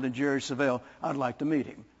Roberts more than Jerry Savelle, I'd like to meet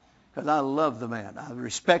him. Because I love the man. I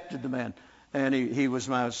respected the man. And he was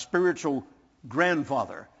my spiritual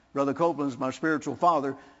grandfather. Brother Copeland's my spiritual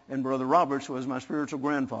father, and Brother Roberts was my spiritual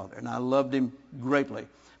grandfather. And I loved him greatly.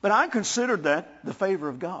 But I considered that the favor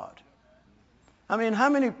of God. I mean, how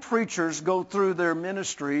many preachers go through their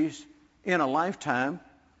ministries in a lifetime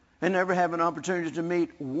and never have an opportunity to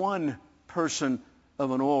meet one person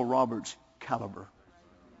of an Oral Roberts caliber?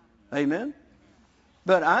 Amen?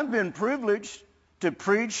 But I've been privileged to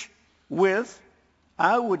preach with,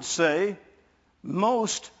 I would say,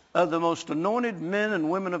 most of the most anointed men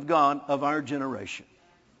and women of God of our generation.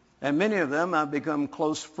 And many of them I've become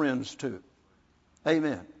close friends to.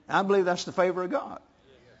 Amen. I believe that's the favor of God.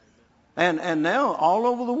 And now all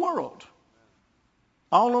over the world,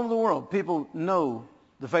 people know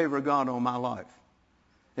the favor of God on my life.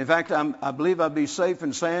 In fact, I believe I'd be safe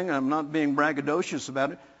in saying, and I'm not being braggadocious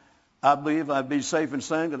about it, I believe I'd be safe in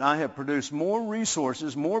saying that I have produced more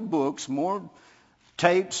resources, more books, more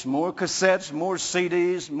tapes, more cassettes, more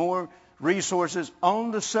CDs, more resources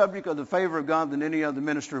on the subject of the favor of God than any other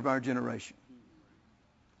minister of our generation.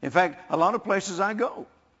 In fact, a lot of places I go,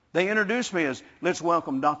 they introduce me as, let's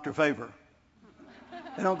welcome Dr. Favor.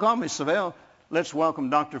 They don't call me Savelle. Let's welcome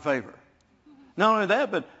Dr. Favor. Not only that,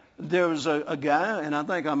 but there was a guy, and I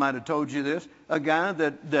think I might have told you this, a guy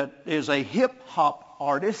that is a hip-hop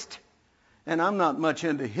artist, and I'm not much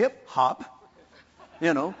into hip-hop,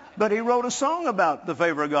 but he wrote a song about the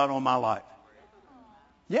favor of God on my life.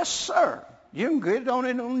 Yes, sir. You can get it on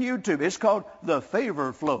YouTube. It's called The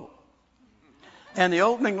Favor Flow. And the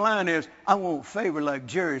opening line is, I want favor like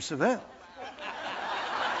Jerry Savelle.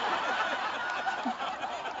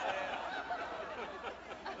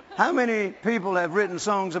 How many people have written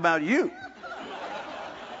songs about you?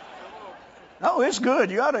 Oh, it's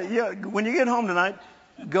good. You ought to. When you get home tonight,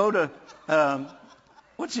 go to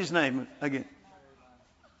what's his name again?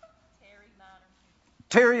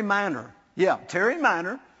 Terry Minor. Yeah, Terry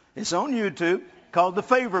Minor. It's on YouTube called The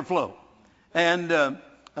Favor Flow, and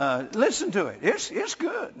listen to it. It's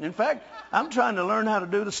good. In fact, I'm trying to learn how to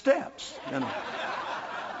do the steps.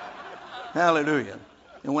 Hallelujah.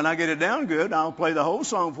 And when I get it down good, I'll play the whole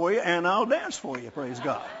song for you and I'll dance for you. Praise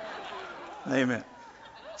God. Amen.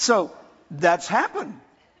 So that's happened.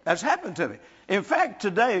 That's happened to me. In fact,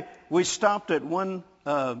 today we stopped at one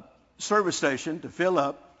service station to fill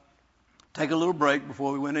up, take a little break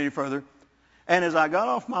before we went any further. And as I got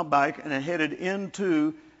off my bike and I headed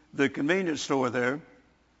into the convenience store there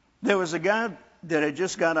was a guy that had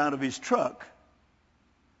just got out of his truck.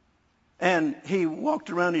 And he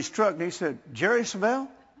walked around his truck and he said, Jerry Savelle?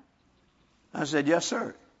 I said, yes,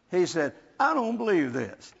 sir. He said, I don't believe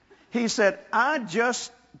this. He said, I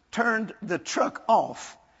just turned the truck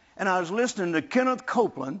off and I was listening to Kenneth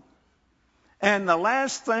Copeland. And the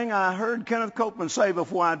last thing I heard Kenneth Copeland say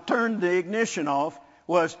before I turned the ignition off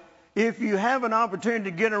was, if you have an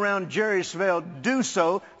opportunity to get around Jerry Savelle, do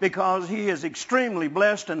so because he is extremely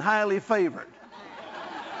blessed and highly favored.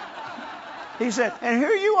 He said, and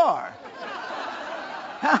here you are.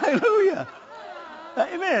 Hallelujah.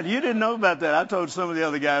 Amen. You didn't know about that. I told some of the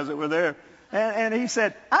other guys that were there. And he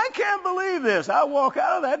said, I can't believe this. I walk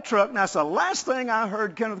out of that truck, and that's the last thing I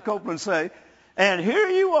heard Kenneth Copeland say, and here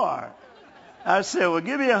you are. I said, well,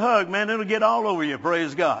 give me a hug, man. It'll get all over you.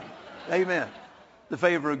 Praise God. Amen. The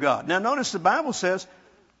favor of God. Now, notice the Bible says,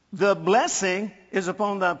 the blessing is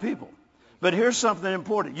upon thy people. But here's something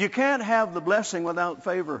important. You can't have the blessing without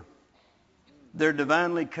favor. They're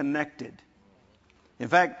divinely connected. In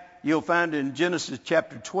fact, you'll find in Genesis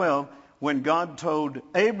chapter 12, when God told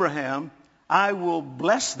Abraham, I will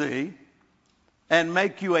bless thee and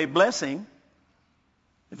make you a blessing.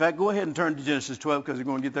 In fact, go ahead and turn to Genesis 12 because we're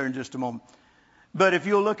going to get there in just a moment. But if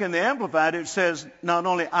you'll look in the Amplified, it says, not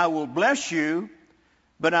only I will bless you,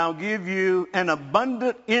 but I'll give you an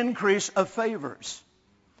abundant increase of favors.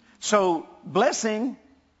 So blessing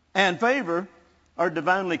and favor are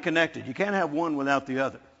divinely connected. You can't have one without the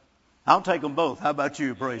other. I'll take them both. How about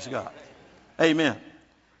you? Praise God. Amen.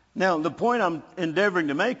 Now, the point I'm endeavoring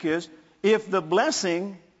to make is, if the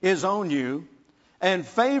blessing is on you and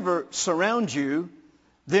favor surrounds you,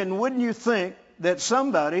 then wouldn't you think that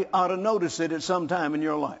somebody ought to notice it at some time in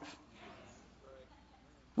your life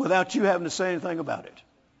without you having to say anything about it?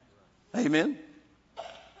 Amen.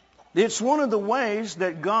 It's one of the ways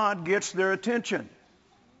that God gets their attention.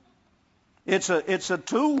 It's a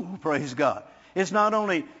tool, praise God. It's not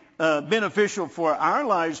only beneficial for our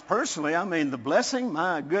lives personally. I mean, the blessing,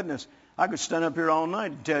 my goodness, I could stand up here all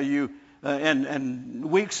night and tell you, and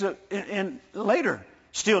weeks and later,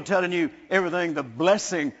 still telling you everything the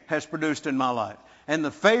blessing has produced in my life and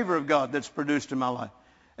the favor of God that's produced in my life.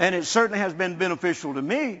 And it certainly has been beneficial to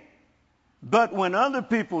me. But when other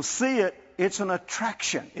people see it, it's an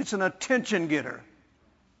attraction. It's an attention getter.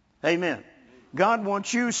 Amen. God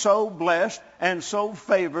wants you so blessed and so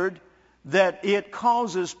favored that it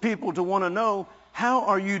causes people to want to know, how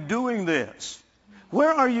are you doing this?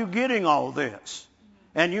 Where are you getting all this?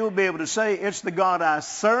 And you'll be able to say, it's the God I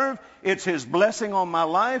serve, it's His blessing on my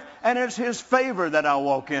life, and it's His favor that I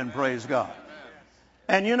walk in, praise God.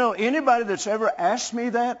 And you know, anybody that's ever asked me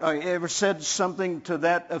that, or ever said something to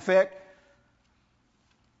that effect,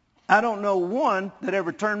 I don't know one that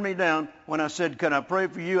ever turned me down when I said, can I pray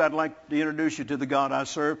for you? I'd like to introduce you to the God I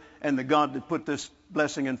serve and the God that put this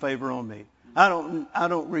blessing and favor on me. I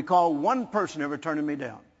don't recall one person ever turning me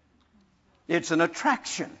down. It's an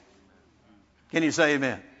attraction. Can you say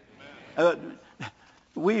amen?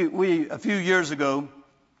 We a few years ago,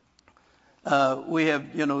 we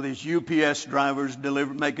have, these UPS drivers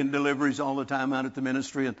making deliveries all the time out at the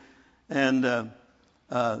ministry, and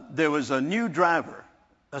there was a new driver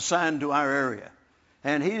assigned to our area,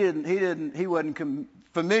 and he wasn't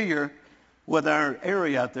familiar with our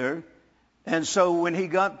area out there, and so when he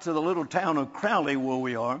got to the little town of Crowley where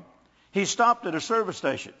we are, he stopped at a service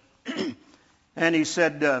station, and he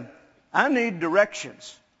said, "I need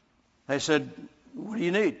directions." I said, "What do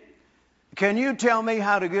you need?" "Can you tell me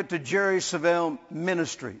how to get to Jerry Savelle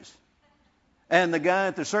Ministries?" And the guy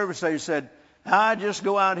at the service station said, "I just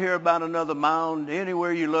go out here about another mile, and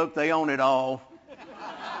anywhere you look, they own it all."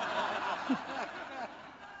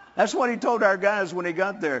 That's what he told our guys when he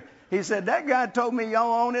got there. He said, "That guy told me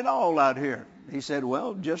y'all own it all out here." He said,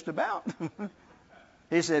 "Well, just about."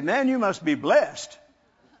 He said, "Man, you must be blessed."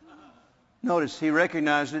 Notice he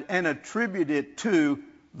recognized it and attributed it to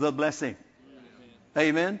the blessing.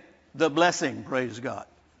 Amen. The blessing, praise God.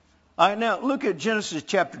 All right, now look at Genesis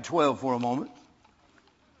chapter 12 for a moment.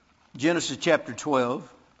 Genesis chapter 12,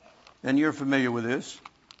 and you're familiar with this.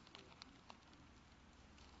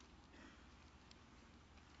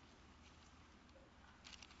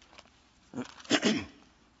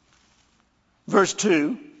 Verse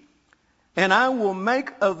 2, "And I will make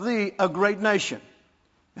of thee a great nation,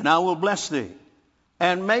 and I will bless thee,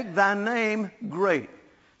 and make thy name great."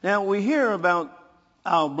 Now we hear about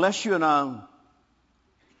I'll bless you and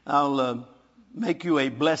I'll make you a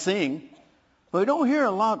blessing. But we don't hear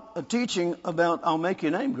a lot of teaching about I'll make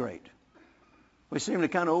your name great. We seem to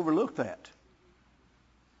kind of overlook that.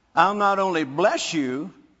 I'll not only bless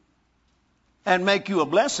you and make you a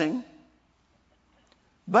blessing,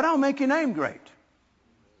 but I'll make your name great.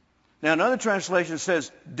 Now another translation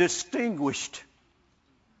says distinguished.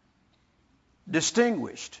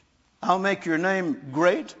 Distinguished. I'll make your name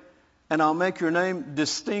great, and I'll make your name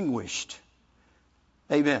distinguished.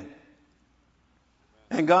 Amen.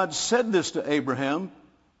 And God said this to Abraham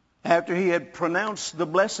after he had pronounced the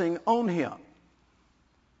blessing on him.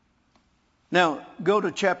 Now, go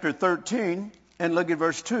to chapter 13 and look at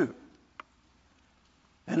verse 2.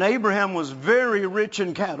 "And Abraham was very rich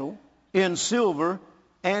in cattle, in silver,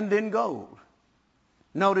 and in gold."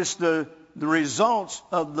 Notice the results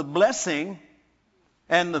of the blessing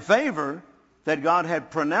and the favor that God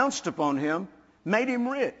had pronounced upon him made him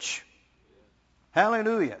rich.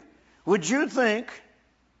 Hallelujah. Would you think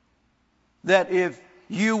that if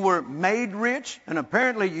you were made rich, and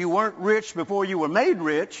apparently you weren't rich before you were made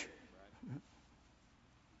rich,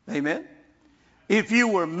 amen, if you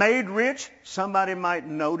were made rich, somebody might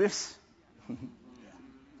notice?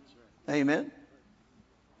 Amen.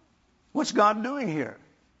 What's God doing here?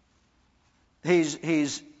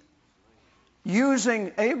 He's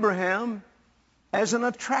using Abraham as an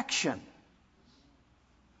attraction.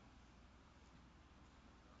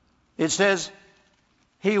 It says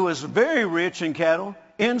he was very rich in cattle,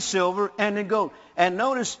 in silver, and in gold. And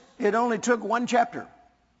notice it only took one chapter.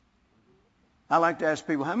 I like to ask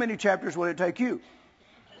people, how many chapters will it take you?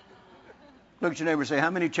 Look at your neighbor and say, how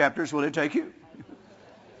many chapters will it take you?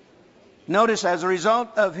 Notice as a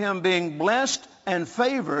result of him being blessed and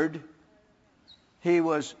favored, he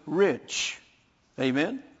was rich.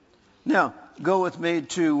 Amen. Now, go with me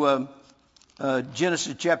to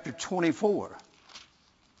Genesis chapter 24.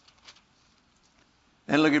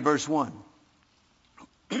 And look at verse 1.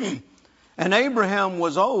 "And Abraham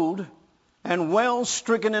was old and well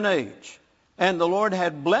stricken in age, and the Lord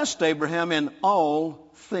had blessed Abraham in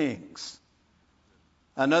all things."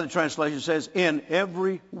 Another translation says, in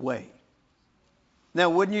every way. Now,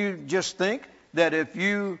 wouldn't you just think that if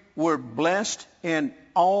you were blessed in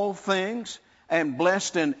all things and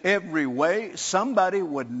blessed in every way, somebody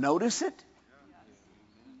would notice it?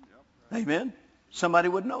 Amen? Somebody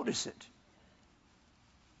would notice it.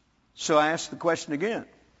 So I ask the question again.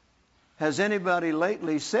 Has anybody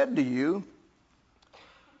lately said to you,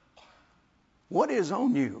 what is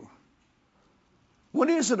on you? What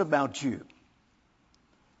is it about you?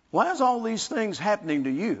 Why is all these things happening to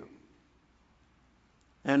you?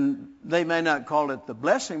 And they may not call it the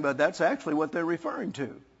blessing, but that's actually what they're referring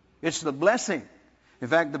to. It's the blessing. In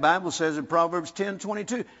fact, the Bible says in Proverbs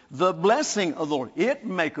 10:22, the blessing of the Lord, it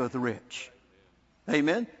maketh rich.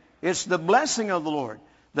 Amen? It's the blessing of the Lord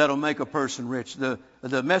that'll make a person rich. The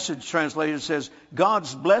Message translation says,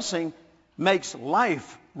 God's blessing makes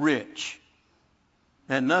life rich.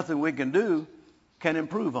 And nothing we can do can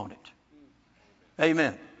improve on it.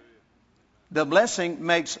 Amen. The blessing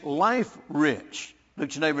makes life rich. Look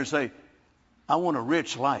at your neighbor and say, I want a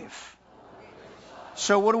rich life.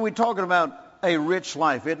 So what are we talking about? A rich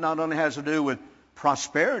life. It not only has to do with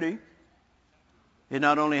prosperity. It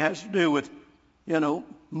not only has to do with,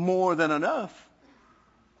 more than enough.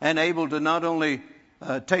 And able to not only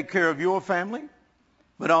take care of your family,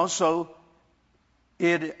 but also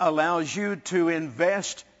it allows you to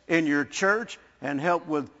invest in your church and help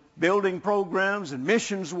with building programs and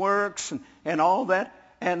missions works and all that.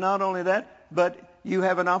 And not only that, but you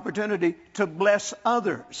have an opportunity to bless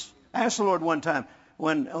others. I asked the Lord one time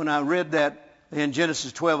when I read that in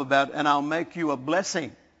Genesis 12 about, and I'll make you a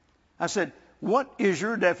blessing. I said, what is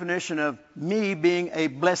your definition of me being a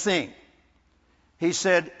blessing? He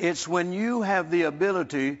said, it's when you have the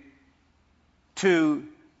ability to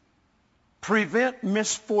prevent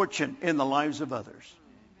misfortune in the lives of others.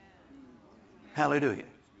 Hallelujah.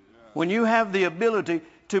 When you have the ability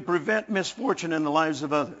to prevent misfortune in the lives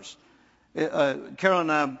of others. Carol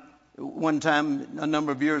and I, one time, a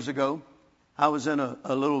number of years ago, I was in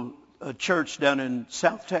a little church down in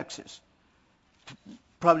South Texas.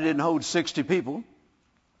 Probably didn't hold 60 people.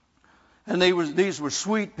 And these were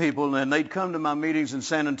sweet people, and they'd come to my meetings in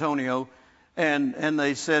San Antonio, and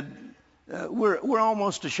they said, we're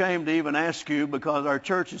almost ashamed to even ask you because our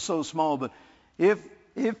church is so small, but if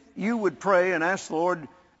you would pray and ask the Lord,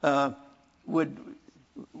 would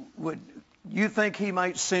you think he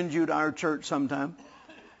might send you to our church sometime?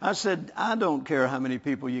 I said, I don't care how many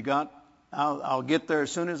people you got. I'll get there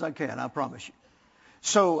as soon as I can, I promise you.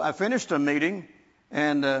 So I finished a meeting,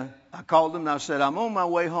 and I called them, and I said, I'm on my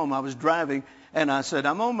way home. I was driving, and I said,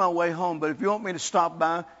 I'm on my way home, but if you want me to stop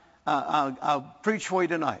by, I'll preach for you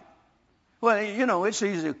tonight. Well, it's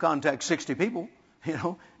easy to contact 60 people.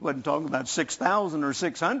 Wasn't talking about 6,000 or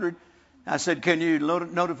 600. I said, can you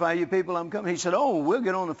notify you people I'm coming? He said, oh, we'll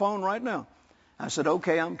get on the phone right now. I said,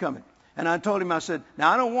 okay, I'm coming. And I told him, I said,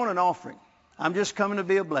 now I don't want an offering. I'm just coming to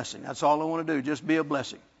be a blessing. That's all I want to do, just be a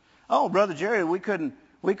blessing. Oh, Brother Jerry, we couldn't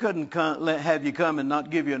have you come and not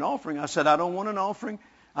give you an offering. I said, I don't want an offering.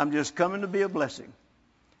 I'm just coming to be a blessing.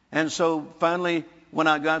 And so finally, when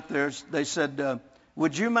I got there, they said,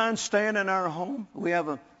 would you mind staying in our home? We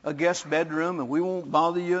have a guest bedroom, and we won't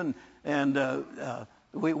bother you, and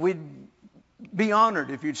we'd be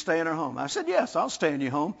honored if you'd stay in our home. I said, yes, I'll stay in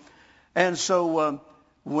your home. And so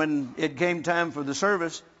when it came time for the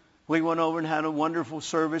service, we went over and had a wonderful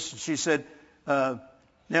service. She said,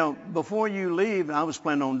 now, before you leave, and I was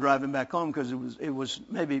planning on driving back home because it was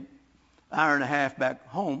maybe an hour and a half back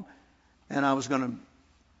home, and I was going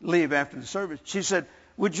to leave after the service. She said,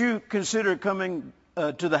 would you consider coming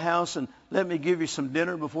to the house and let me give you some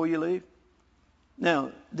dinner before you leave?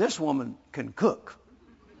 Now, this woman can cook,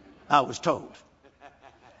 I was told.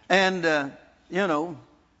 And,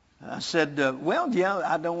 I said, well, yeah,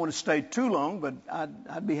 I don't want to stay too long, but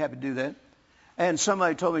I'd be happy to do that. And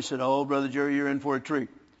somebody told me, said, oh, Brother Jerry, you're in for a treat.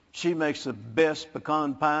 She makes the best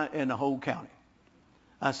pecan pie in the whole county.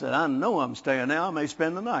 I said, I know I'm staying now. I may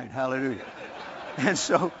spend the night. Hallelujah. And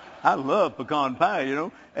so I love pecan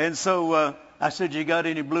pie, And so I said, you got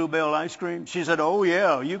any Bluebell ice cream? She said, oh,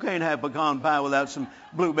 yeah, you can't have pecan pie without some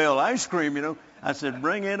Bluebell ice cream, I said,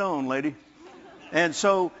 bring it on, lady. And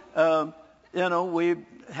so, we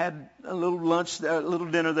had a little lunch there, a little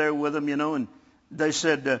dinner there with them, and they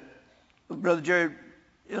said, Brother Jerry,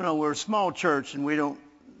 we're a small church and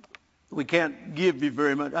we can't give you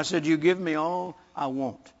very much. I said, you give me all I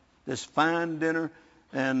want. This fine dinner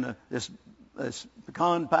and this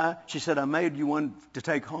pecan pie. She said, I made you one to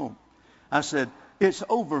take home. I said, it's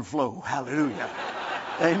overflow. Hallelujah.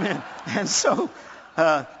 Amen. And so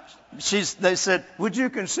they said, would you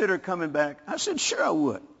consider coming back? I said, sure I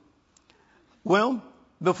would. Well,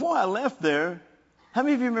 before I left there, how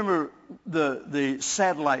many of you remember the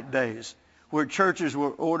satellite days where churches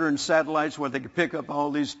were ordering satellites where they could pick up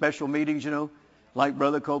all these special meetings, like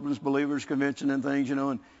Brother Copeland's Believers Convention and things,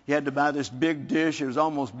 and you had to buy this big dish. It was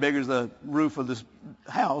almost big as the roof of this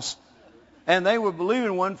house. And they were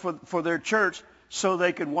believing one for their church so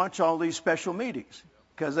they could watch all these special meetings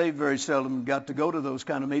because they very seldom got to go to those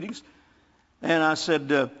kind of meetings. And I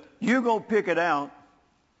said, you go pick it out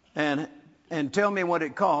and tell me what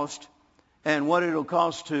it cost and what it'll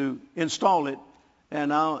cost to install it,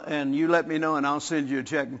 and you let me know, and I'll send you a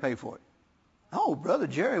check and pay for it. Oh, Brother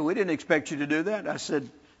Jerry, we didn't expect you to do that. I said,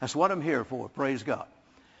 that's what I'm here for, praise God.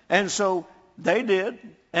 And so they did,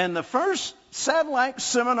 and the first satellite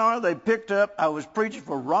seminar they picked up, I was preaching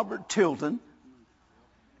for Robert Tilton,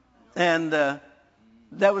 and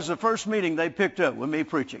that was the first meeting they picked up with me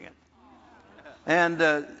preaching it.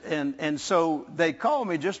 And so they called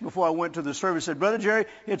me just before I went to the service, said, Brother Jerry,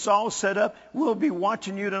 it's all set up. We'll be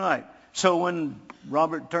watching you tonight. So when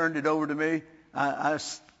Robert turned it over to me, I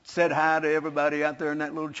said hi to everybody out there in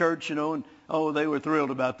that little church, and oh, they were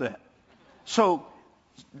thrilled about that. So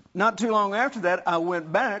not too long after that, I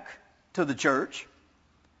went back to the church,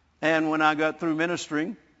 and when I got through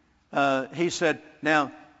ministering, he said,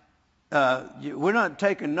 now, we're not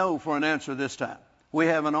taking no for an answer this time. We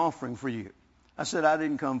have an offering for you. I said, I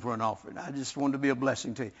didn't come for an offering. I just wanted to be a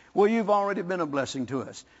blessing to you. Well, you've already been a blessing to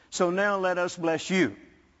us. So now let us bless you.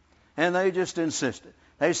 And they just insisted.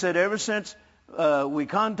 They said, ever since we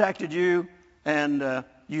contacted you and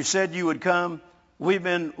you said you would come, we've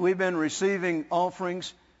been receiving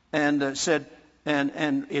offerings and said,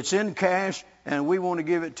 and it's in cash, and we want to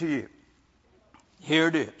give it to you. Here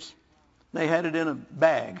it is. They had it in a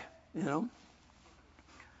bag,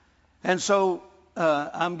 And so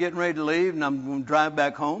I'm getting ready to leave, and I'm going to drive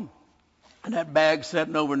back home. And that bag's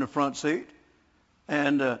sitting over in the front seat.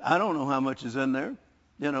 And I don't know how much is in there.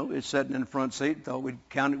 It's sitting in the front seat. Thought we'd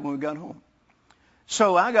count it when we got home.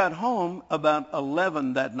 So I got home about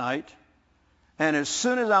 11 that night. And as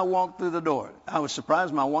soon as I walked through the door, I was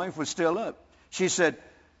surprised my wife was still up. She said,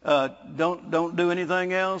 don't do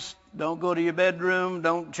anything else. Don't go to your bedroom.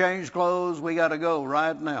 Don't change clothes. We got to go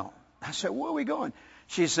right now. I said, where are we going?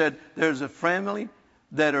 She said, there's a family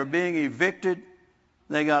that are being evicted.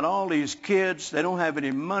 They got all these kids. They don't have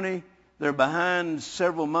any money. They're behind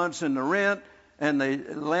several months in the rent. And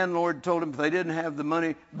the landlord told them if they didn't have the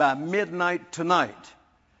money by midnight tonight,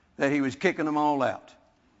 that he was kicking them all out.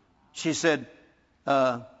 She said,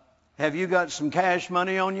 have you got some cash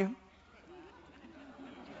money on you?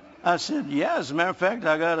 I said, yeah, as a matter of fact,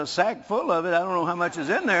 I got a sack full of it. I don't know how much is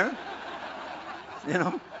in there.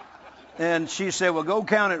 And she said, well, go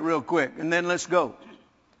count it real quick, and then let's go.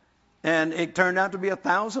 And it turned out to be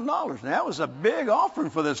 $1,000. That was a big offering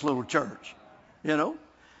for this little church,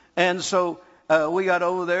 And so we got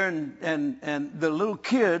over there, and the little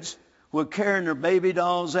kids were carrying their baby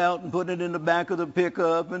dolls out and putting it in the back of the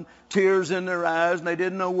pickup, and tears in their eyes, and they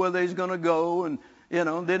didn't know where they was going to go, and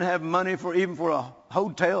didn't have money for a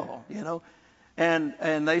hotel,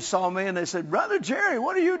 And they saw me, and they said, Brother Jerry,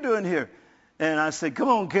 what are you doing here? And I said, come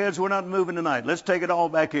on, kids, we're not moving tonight. Let's take it all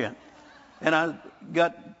back in. And I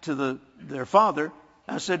got to their father.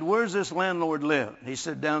 I said, where's this landlord live? He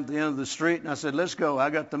said, down at the end of the street. And I said, let's go.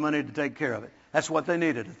 I got the money to take care of it. That's what they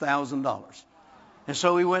needed, $1,000. And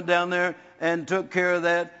so we went down there and took care of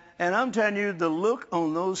that. And I'm telling you, the look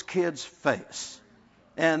on those kids' face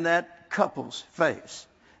and that couple's face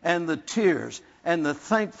and the tears and the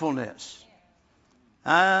thankfulness,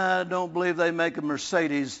 I don't believe they make a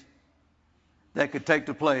Mercedes that could take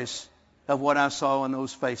the place of what I saw in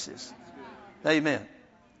those faces. Amen.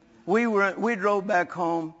 We drove back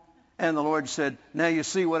home, and the Lord said, now you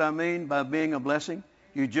see what I mean by being a blessing?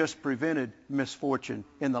 You just prevented misfortune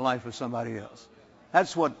in the life of somebody else.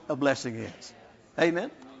 That's what a blessing is.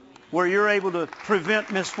 Amen. Where you're able to prevent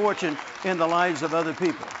misfortune in the lives of other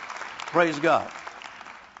people. Praise God.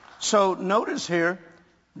 So notice here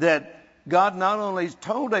that God not only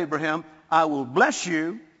told Abraham, I will bless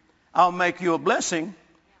you, I'll make you a blessing,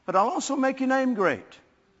 but I'll also make your name great.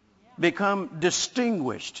 Become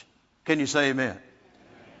distinguished. Can you say amen?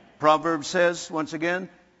 Proverbs says, once again,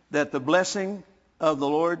 that the blessing of the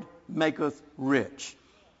Lord maketh rich.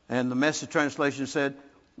 And the Message translation said,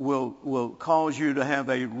 will cause you to have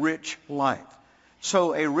a rich life.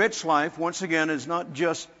 So a rich life, once again, is not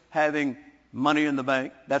just having money in the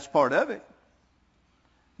bank. That's part of it.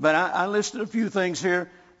 But I listed a few things here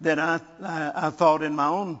that I thought in my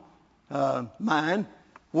own mind,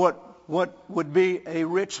 what would be a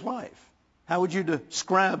rich life? How would you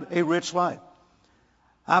describe a rich life?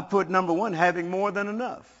 I put number 1, having more than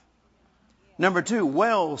enough. Number 2,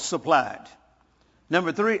 well supplied.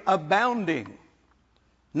 Number 3, abounding.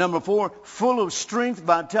 Number 4, full of strength,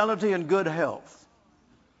 vitality, and good health.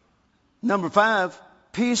 Number 5,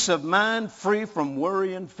 peace of mind, free from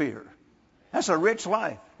worry and fear. That's a rich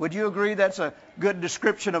life. Would you agree that's a good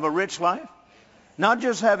description of a rich life? Not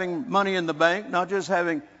just having money in the bank, not just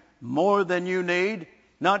having more than you need,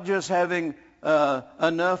 not just having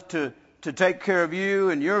enough to take care of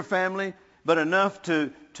you and your family, but enough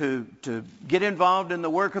to get involved in the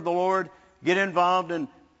work of the Lord, get involved in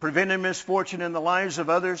preventing misfortune in the lives of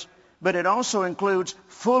others. But it also includes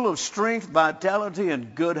full of strength, vitality,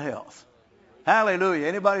 and good health. Hallelujah.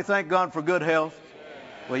 Anybody thank God for good health?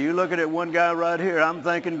 Well, you looking at one guy right here. I'm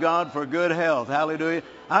thanking God for good health. Hallelujah.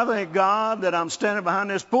 I thank God that I'm standing behind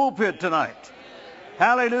this pulpit tonight.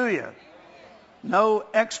 Hallelujah. No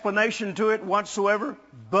explanation to it whatsoever,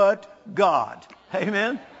 but God.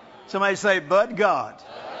 Amen. Somebody say, but God.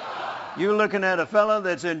 You're looking at a fellow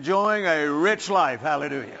that's enjoying a rich life.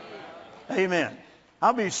 Hallelujah. Amen.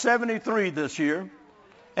 I'll be 73 this year.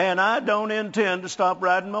 And I don't intend to stop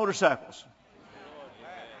riding motorcycles.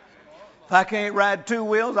 If I can't ride 2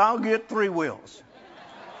 wheels, I'll get 3 wheels.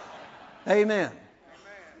 Amen.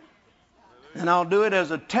 And I'll do it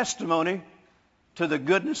as a testimony to the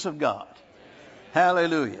goodness of God.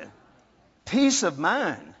 Hallelujah. Peace of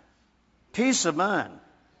mind. Peace of mind.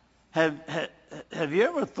 Have you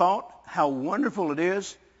ever thought how wonderful it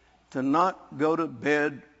is to not go to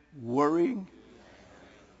bed worrying?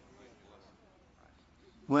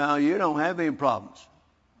 Well, you don't have any problems.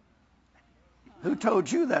 Who told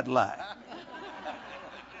you that lie?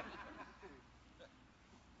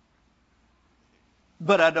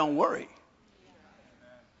 But I don't worry.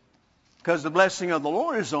 Because the blessing of the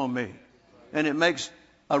Lord is on me. And it makes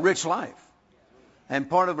a rich life. And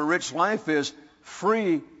part of a rich life is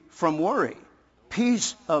free from worry.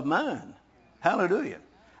 Peace of mind. Hallelujah.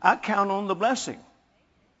 I count on the blessing.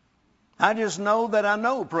 I just know that I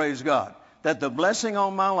know, praise God, that the blessing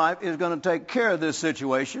on my life is going to take care of this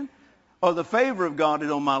situation, or the favor of God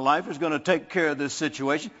on my life is going to take care of this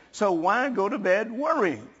situation. So why go to bed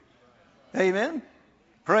worrying? Amen?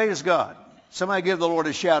 Praise God. Somebody give the Lord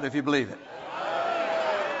a shout if you believe it.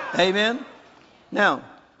 Amen? Now,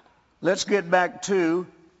 let's get back to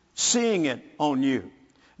seeing it on you.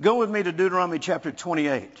 Go with me to Deuteronomy chapter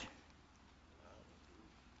 28.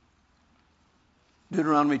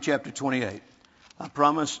 Deuteronomy chapter 28. I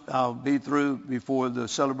promise I'll be through before the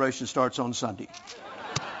celebration starts on Sunday.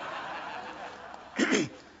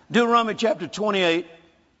 Deuteronomy chapter 28,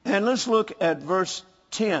 and let's look at verse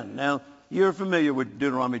 10. Now, you're familiar with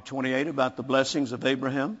Deuteronomy 28 about the blessings of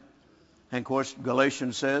Abraham. And, of course,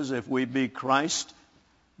 Galatians says if we be Christ,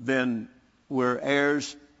 then we're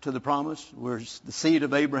heirs to the promise. We're the seed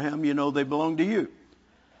of Abraham. You know they belong to you.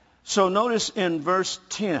 So notice in verse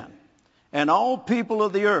 10, and all people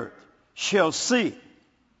of the earth shall see.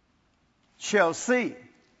 Somebody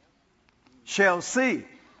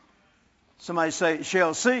say,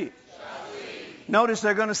 shall see. Notice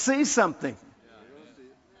they're going to see something.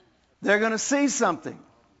 They're going to see something.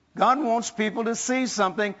 God wants people to see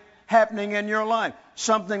something happening in your life,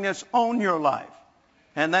 something that's on your life.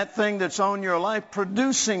 And that thing that's on your life,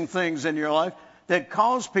 producing things in your life that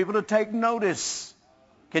cause people to take notice.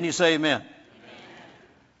 Can you say amen?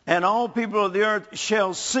 And all people of the earth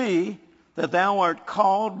shall see that thou art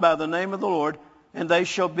called by the name of the Lord, and they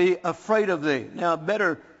shall be afraid of thee. Now, a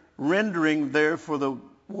better rendering there for the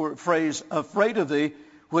phrase afraid of thee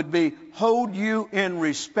would be hold you in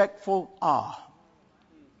respectful awe.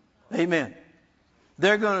 Amen.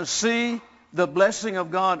 They're going to see the blessing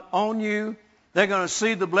of God on you. They're going to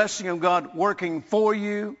see the blessing of God working for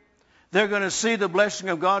you. They're going to see the blessing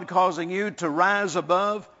of God causing you to rise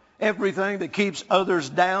above everything that keeps others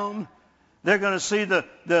down. They're going to see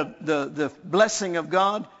the blessing of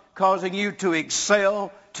God causing you to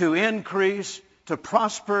excel, to increase, to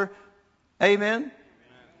prosper. Amen?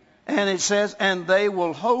 And it says, and they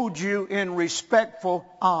will hold you in respectful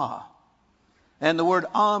awe. And the word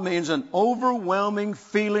awe means an overwhelming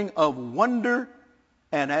feeling of wonder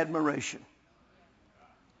and admiration.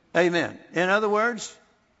 Amen. In other words,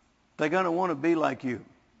 they're going to want to be like you.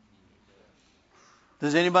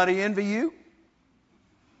 Does anybody envy you?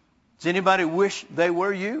 Does anybody wish they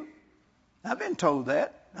were you? I've been told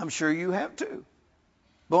that. I'm sure you have too.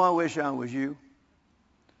 Boy, I wish I was you.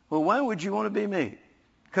 Well, why would you want to be me?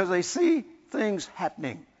 Because they see things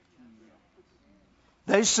happening.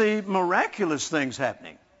 They see miraculous things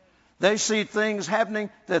happening. They see things happening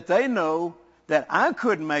that they know that I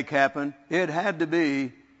couldn't make happen. It had to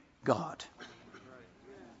be God.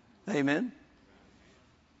 Amen.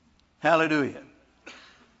 Hallelujah.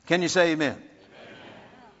 Can you say amen?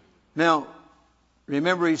 Now,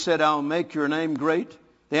 remember he said, I'll make your name great.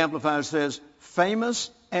 The Amplifier says, famous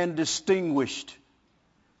and distinguished.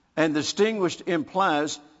 And distinguished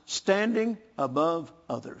implies standing above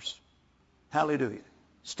others. Hallelujah.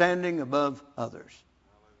 Standing above others.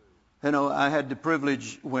 You know, I had the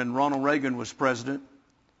privilege when Ronald Reagan was president,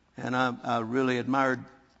 and I really admired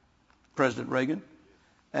President Reagan.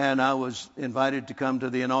 And I was invited to come to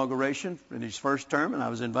the inauguration in his first term, and I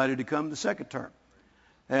was invited to come the second term.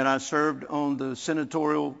 And I served on the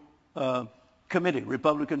senatorial committee,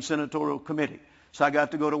 Republican senatorial committee. So I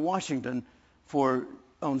got to go to Washington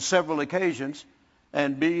on several occasions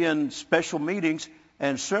and be in special meetings,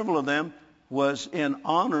 and several of them was in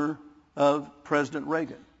honor of President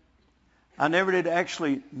Reagan. I never did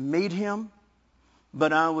actually meet him,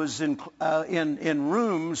 but I was in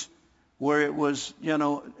rooms where it was,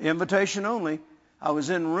 invitation only. I was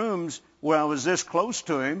in rooms where I was this close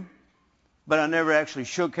to him, but I never actually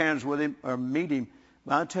shook hands with him or meet him.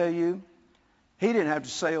 But I tell you, he didn't have to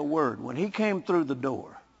say a word. When he came through the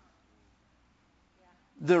door,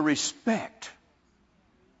 the respect,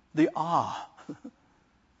 the awe.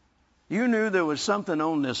 You knew there was something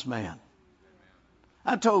on this man.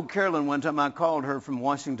 I told Carolyn one time, I called her from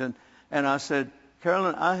Washington, and I said,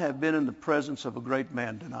 Carolyn, I have been in the presence of a great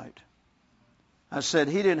man tonight. I said,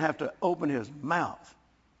 he didn't have to open his mouth.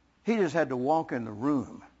 He just had to walk in the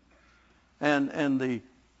room. And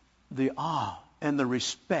the awe and the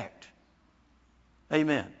respect.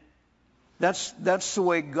 Amen. That's the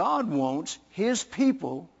way God wants his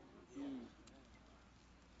people,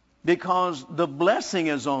 because the blessing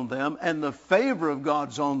is on them and the favor of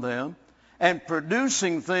God's on them, and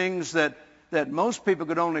producing things that most people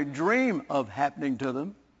could only dream of happening to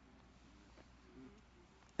them,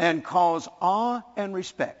 and cause awe and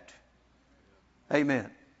respect. Amen.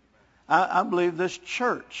 I believe this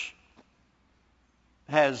church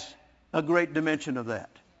has a great dimension of that.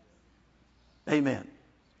 Amen.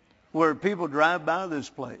 Where people drive by this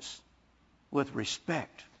place with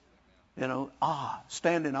respect, awe,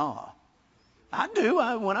 stand in awe. I do.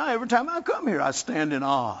 Every time I come here, I stand in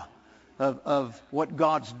awe of what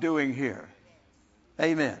God's doing here.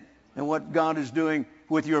 Amen. And what God is doing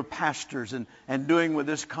with your pastors and doing with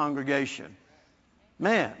this congregation.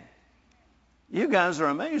 Man, you guys are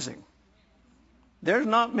amazing. There's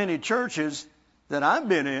not many churches that I've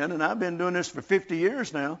been in, and I've been doing this for 50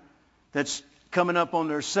 years now, that's coming up on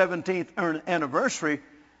their 17th anniversary,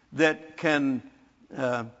 that can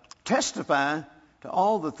testify to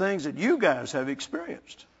all the things that you guys have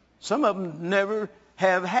experienced. Some of them never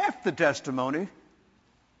have half the testimony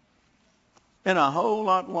in a whole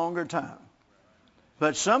lot longer time.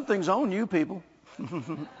 But something's on you people.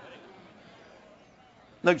 Look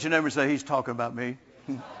at your neighbor and say, he's talking about me.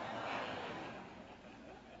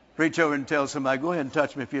 Reach over and tell somebody, go ahead and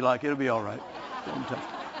touch me if you like. It'll be all right. Go ahead and touch me.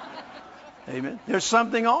 Amen. There's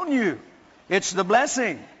something on you. It's the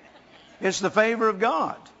blessing. It's the favor of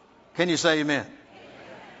God. Can you say amen?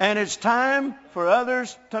 And it's time for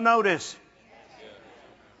others to notice.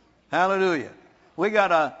 Hallelujah. We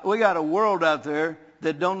got a world out there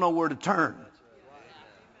that don't know where to turn.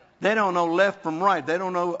 They don't know left from right. They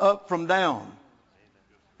don't know up from down.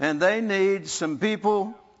 And they need some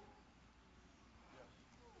people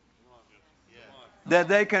that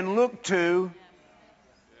they can look to,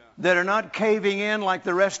 that are not caving in like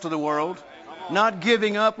the rest of the world, not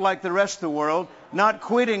giving up like the rest of the world, not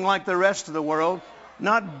quitting like the rest of the world,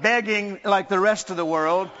 not begging like the rest of the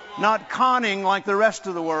world, not conning like the rest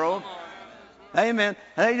of the world. Amen.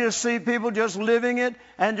 They just see people just living it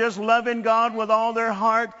and just loving God with all their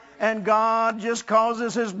heart, and God just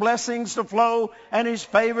causes his blessings to flow and his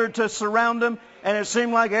favor to surround them, and it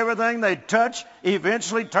seems like everything they touch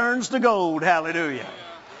eventually turns to gold. Hallelujah.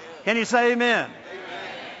 Can you say amen? Amen.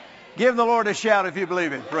 Give the Lord a shout if you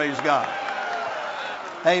believe it. Praise God.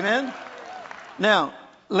 Amen. Now,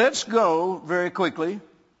 let's go very quickly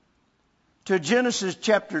to Genesis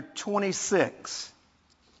chapter 26.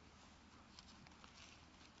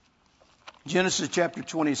 Genesis chapter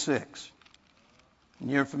 26. And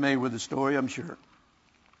you're familiar with the story, I'm sure.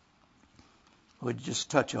 We'll just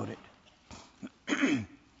touch on it.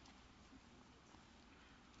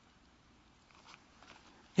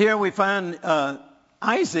 Here we find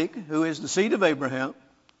Isaac, who is the seed of Abraham.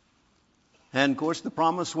 And, of course, the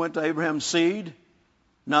promise went to Abraham's seed,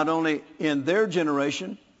 not only in their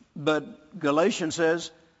generation, but Galatians says,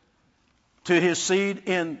 to his seed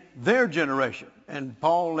in their generation. And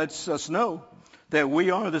Paul lets us know that we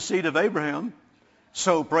are the seed of Abraham.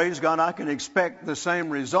 So, praise God, I can expect the same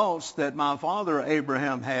results that my father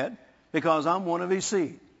Abraham had, because I'm one of his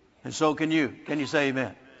seed. And so can you. Can you say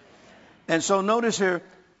amen? And so notice here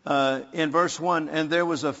in verse 1, and there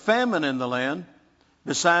was a famine in the land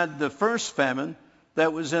beside the first famine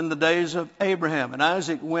that was in the days of Abraham. And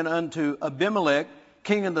Isaac went unto Abimelech,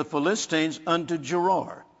 king of the Philistines, unto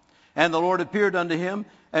Gerar. And the Lord appeared unto him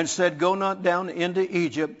and said, go not down into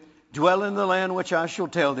Egypt, dwell in the land which I shall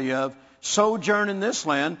tell thee of, sojourn in this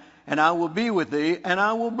land, and I will be with thee, and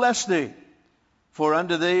I will bless thee. For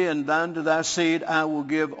unto thee and unto thy seed I will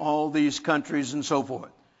give all these countries, and so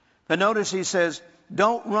forth. But notice he says,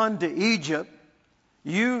 don't run to Egypt.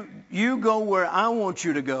 You go where I want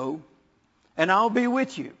you to go, and I'll be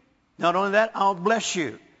with you. Not only that, I'll bless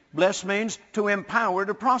you. Bless means to empower,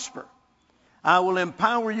 to prosper. I will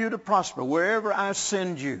empower you to prosper wherever I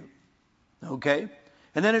send you. Okay?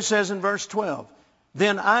 And then it says in verse 12,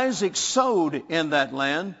 then Isaac sowed in that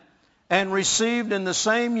land and received in the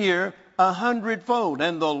same year 100-fold,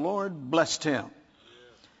 and the Lord blessed him.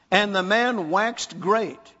 And the man waxed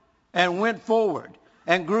great and went forward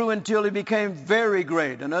and grew until he became very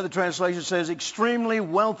great. Another translation says extremely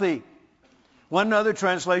wealthy. One other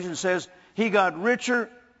translation says he got richer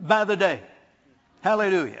by the day.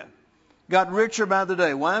 Hallelujah. Got richer by the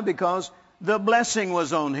day. Why? Because the blessing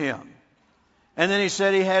was on him. And then he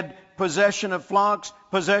said he had possession of flocks,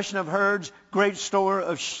 possession of herds, great store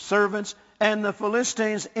of servants, and the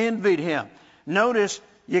Philistines envied him. Notice,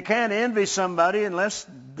 you can't envy somebody unless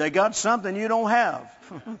they got something you don't have.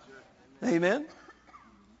 Amen?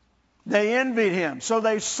 They envied him. So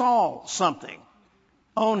they saw something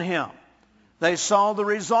on him. They saw the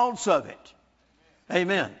results of it.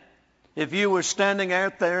 Amen. If you were standing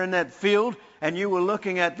out there in that field and you were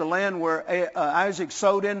looking at the land where Isaac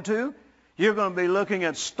sowed into, you're going to be looking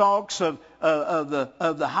at stalks of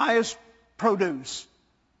the highest produce.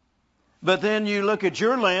 But then you look at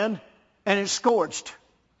your land and it's scorched.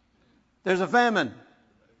 There's a famine.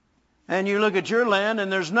 And you look at your land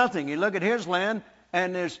and there's nothing. You look at his land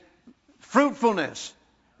and there's fruitfulness,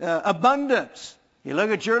 abundance. You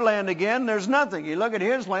look at your land again, there's nothing. You look at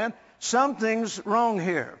his land, something's wrong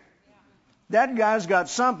here. That guy's got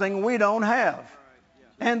something we don't have.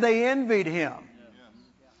 And they envied him.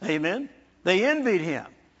 Amen? They envied him.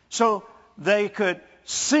 So they could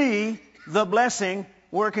see the blessing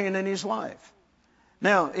working in his life.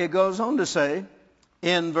 Now, it goes on to say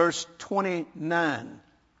in verse 29.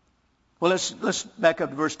 Well, let's back up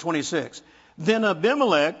to verse 26. Then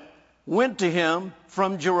Abimelech went to him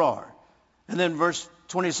from Gerar. And then verse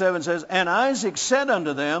 27 says, And Isaac said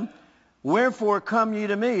unto them, Wherefore come ye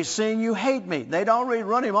to me, seeing you hate me? They'd already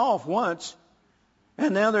run him off once,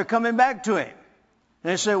 and now they're coming back to him.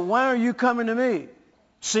 And they say, Why are you coming to me,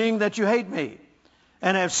 seeing that you hate me,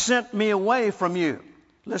 and have sent me away from you?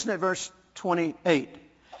 Listen at verse 28.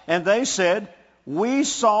 And they said, We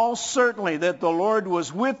saw certainly that the Lord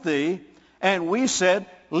was with thee, and we said,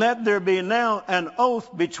 Let there be now an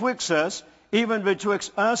oath betwixt us, even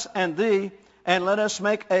betwixt us and thee, and let us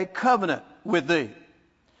make a covenant with thee.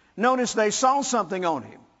 Notice they saw something on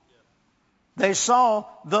him. They saw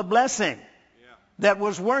the blessing that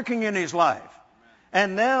was working in his life.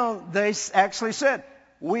 And now they actually said,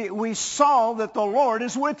 we saw that the Lord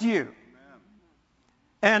is with you.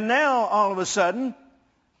 And now all of a sudden,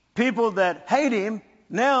 people that hate him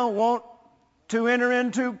now want to enter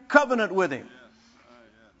into covenant with him.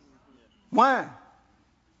 Why?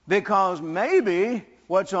 Because maybe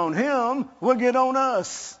what's on him will get on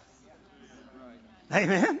us.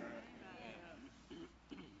 Amen?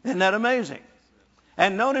 Isn't that amazing?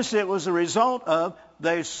 And notice it was a result of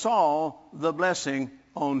they saw the blessing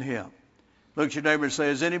on him. Look at your neighbor and say,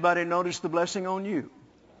 Has anybody noticed the blessing on you?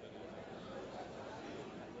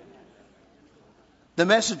 The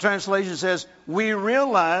Message translation says, We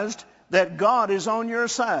realized that God is on your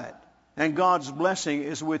side and God's blessing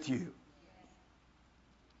is with you.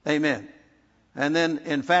 Amen. And then,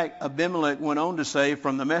 in fact, Abimelech went on to say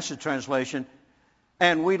from the Message translation,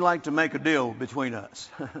 and we'd like to make a deal between us.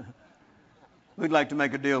 We'd like to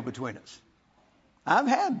make a deal between us. I've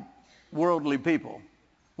had worldly people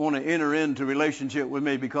want to enter into relationship with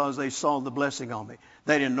me because they saw the blessing on me.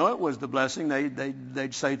 They didn't know it was the blessing.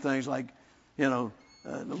 They'd say things like,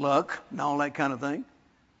 luck and all that kind of thing.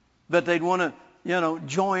 But they'd want to,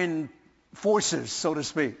 join forces, so to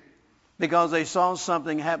speak, because they saw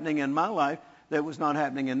something happening in my life that was not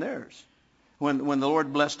happening in theirs. When the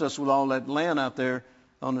Lord blessed us with all that land out there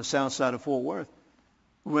on the south side of Fort Worth,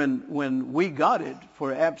 when we got it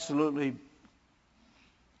for absolutely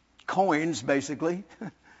coins, basically,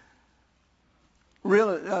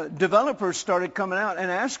 real developers started coming out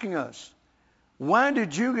and asking us, why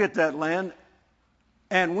did you get that land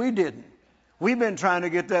and we didn't? We've been trying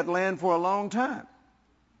to get that land for a long time.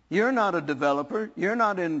 You're not a developer. You're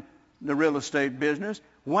not in the real estate business.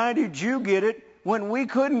 Why did you get it when we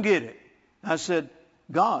couldn't get it? I said,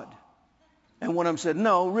 God. And one of them said,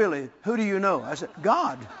 no, really, who do you know? I said,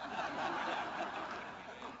 God.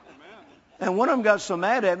 And one of them got so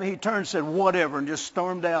mad at me, he turned and said, whatever, and just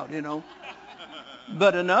stormed out,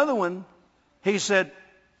 But another one, he said,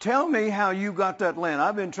 tell me how you got that land.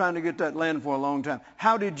 I've been trying to get that land for a long time.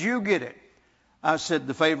 How did you get it? I said,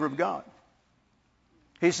 the favor of God.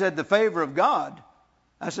 He said, the favor of God?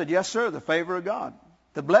 I said, yes, sir, the favor of God.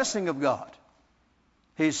 The blessing of God.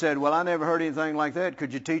 He said, well, I never heard anything like that.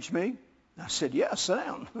 Could you teach me? I said, yes, sit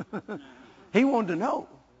down. He wanted to know.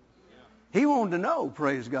 He wanted to know,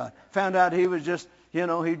 praise God. Found out he was just,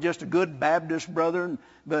 he's just a good Baptist brother,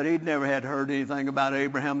 but he'd never had heard anything about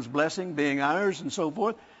Abraham's blessing being ours and so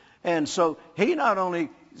forth. And so he not only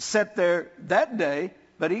sat there that day,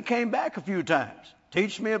 but he came back a few times.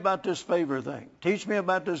 Teach me about this favor thing. Teach me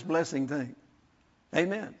about this blessing thing.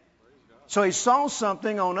 Amen. So he saw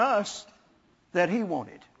something on us that he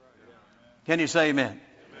wanted. Can you say amen?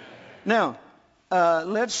 Now,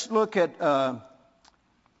 let's look at, let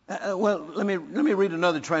me read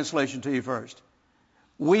another translation to you first.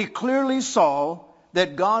 We clearly saw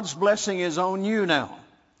that God's blessing is on you now,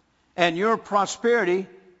 and your prosperity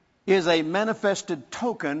is a manifested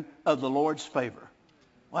token of the Lord's favor.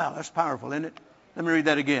 Wow, that's powerful, isn't it? Let me read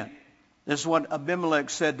that again. This is what Abimelech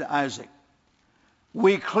said to Isaac.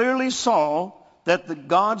 We clearly saw that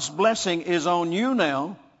God's blessing is on you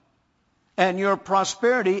now, and your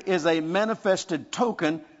prosperity is a manifested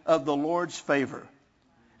token of the Lord's favor.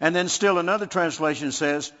 And then still another translation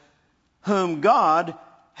says, whom God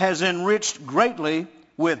has enriched greatly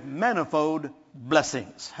with manifold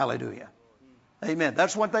blessings. Hallelujah. Amen.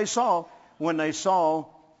 That's what they saw when they saw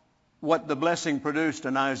what the blessing produced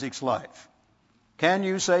in Isaac's life. Can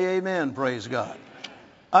you say amen? Praise God.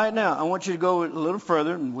 All right, now, I want you to go a little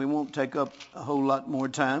further, and we won't take up a whole lot more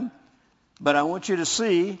time. But I want you to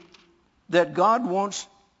see that God wants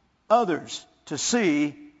others to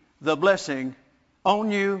see the blessing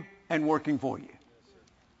on you and working for you.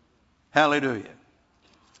 Hallelujah.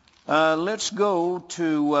 Let's go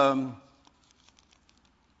to,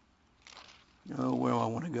 where do I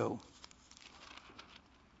want to go?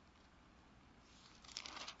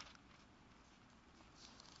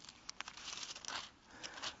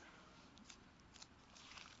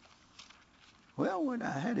 Well,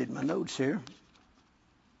 I had it in my notes here.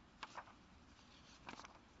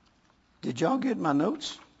 Did y'all get my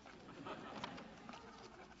notes?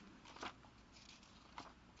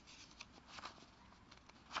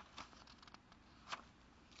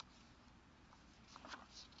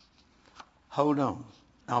 Hold on.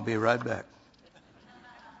 I'll be right back.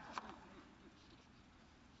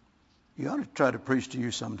 You ought to try to preach to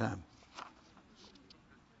you sometime.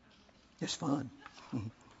 It's fun.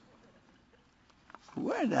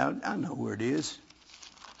 Where now? I know where it is.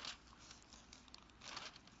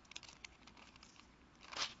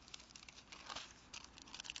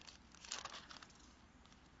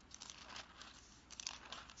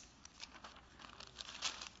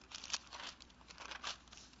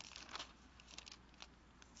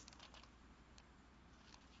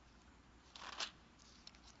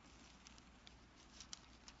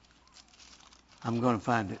 I'm going to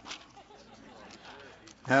find it.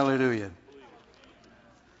 Hallelujah.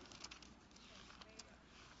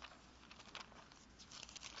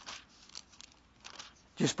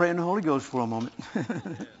 Just pray in the Holy Ghost for a moment.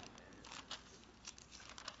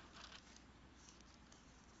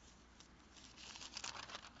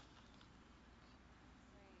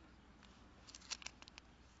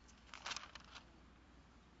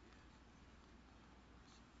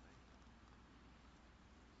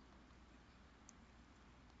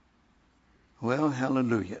 Well,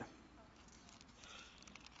 hallelujah.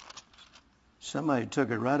 Somebody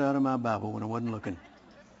took it right out of my Bible when I wasn't looking.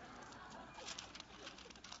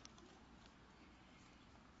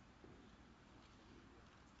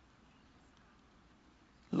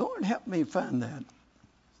 Lord, help me find that.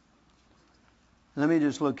 Let me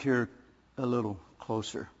just look here a little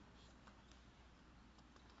closer.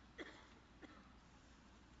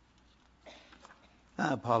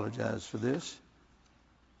 I apologize for this.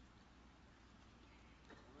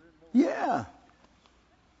 Yeah.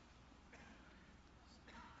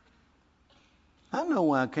 I know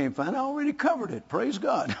why I can't find it. I already covered it. Praise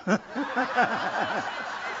God.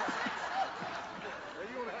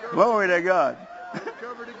 Glory to God.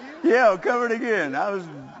 Yeah, I'll cover it again. I was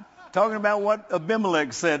talking about what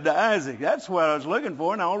Abimelech said to Isaac. That's what I was looking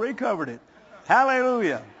for, and I already covered it.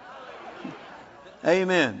 Hallelujah.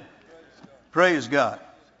 Amen. Praise God.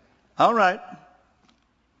 All right.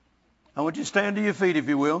 I want you to stand to your feet, if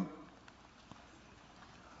you will.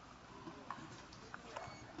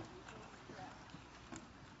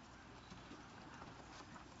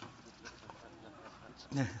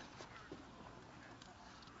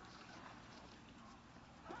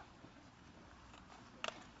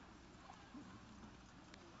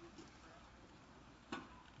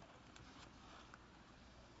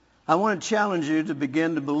 I want to challenge you to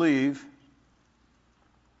begin to believe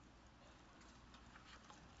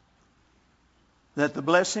that the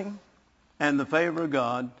blessing and the favor of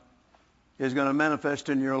God is going to manifest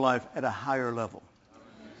in your life at a higher level.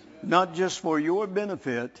 Not just for your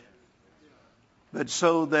benefit, but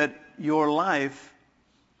so that your life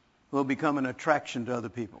will become an attraction to other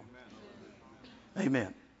people.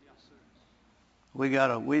 Amen.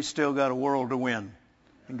 We still got a world to win,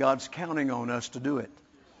 and God's counting on us to do it.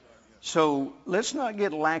 So let's not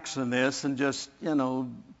get lax in this and just,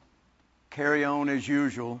 carry on as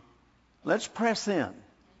usual. Let's press in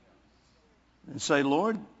and say,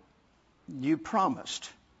 Lord, you promised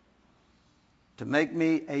to make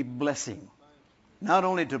me a blessing not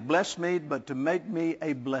only to bless me, but to make me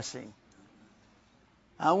a blessing.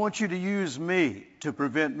 I want you to use me to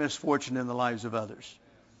prevent misfortune in the lives of others.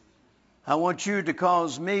 I want you to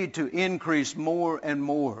cause me to increase more and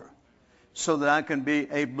more so that I can be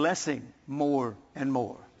a blessing more and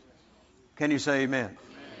more. Can you say amen?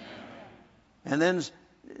 Amen. And then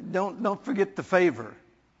don't forget the favor.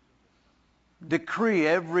 Decree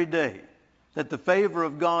every day that the favor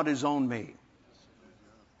of God is on me.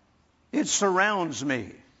 It surrounds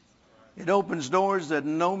me. It opens doors that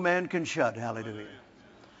no man can shut. Hallelujah.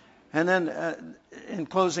 And then in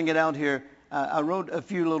closing it out here, I wrote a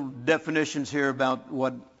few little definitions here about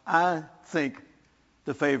what I think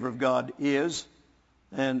the favor of God is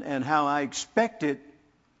and how I expect it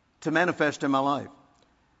to manifest in my life.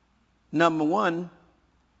 Number one,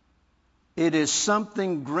 it is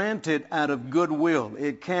something granted out of goodwill.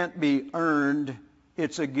 It can't be earned.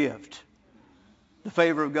 It's a gift. The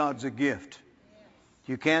favor of God's a gift.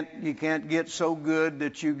 You can't get so good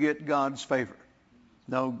that you get God's favor.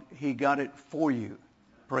 No, He got it for you.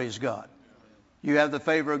 Praise God. You have the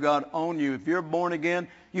favor of God on you. If you're born again,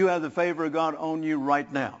 you have the favor of God on you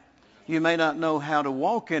right now. You may not know how to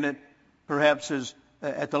walk in it, perhaps as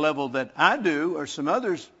at the level that I do or some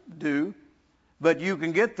others do, but you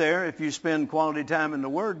can get there if you spend quality time in the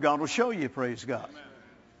Word. God will show you, praise God.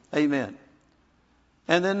 Amen.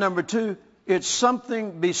 And then number two, it's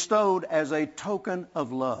something bestowed as a token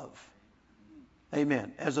of love.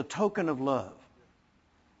 Amen. As a token of love.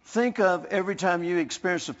 Think of every time you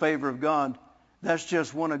experience the favor of God, that's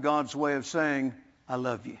just one of God's way of saying, I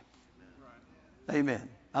love you. Amen.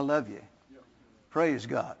 I love you. Praise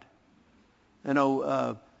God. You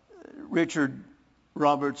know, Richard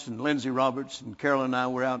Roberts and Lindsay Roberts and Carolyn and I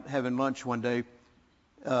were out having lunch one day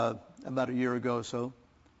about a year ago or so.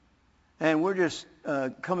 And we're just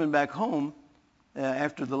coming back home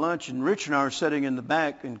after the lunch, and Rich and I are sitting in the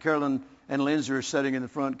back, and Carolyn and Lindsay are sitting in the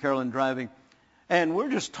front, Carolyn driving. And we're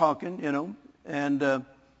just talking, you know, and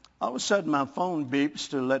all of a sudden my phone beeps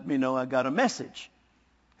to let me know I got a message.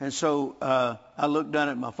 And so I looked down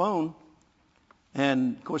at my phone,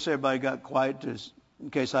 and of course everybody got quiet just in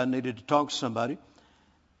case I needed to talk to somebody.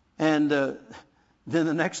 And then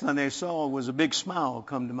the next thing they saw was a big smile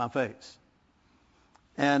come to my face.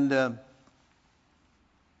 And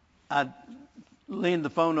I leaned the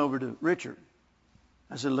phone over to Richard.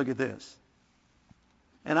 I said, look at this.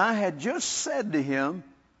 And I had just said to him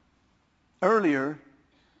earlier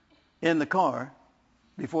in the car,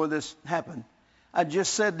 before this happened, I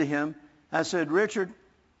just said to him, I said, Richard,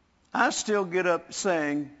 I still get up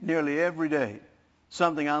saying nearly every day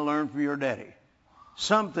something I learned from your daddy.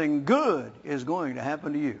 Something good is going to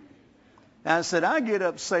happen to you. And I said, I get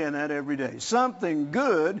up saying that every day. Something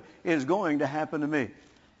good is going to happen to me.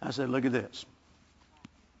 I said, look at this.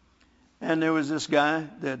 And there was this guy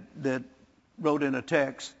that wrote in a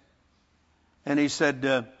text, and he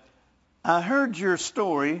said, I heard your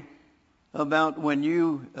story about when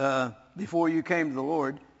you, before you came to the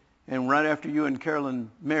Lord, and right after you and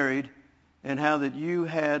Carolyn married, and how that you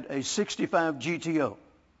had a 65 GTO,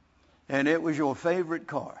 and it was your favorite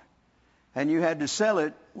car. And you had to sell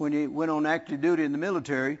it when you went on active duty in the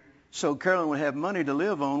military so Carolyn would have money to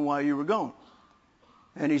live on while you were gone.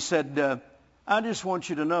 And he said, I just want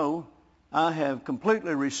you to know I have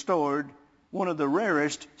completely restored one of the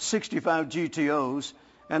rarest 65 GTOs,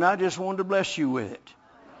 and I just wanted to bless you with it.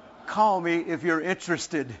 Call me if you're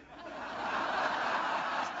interested.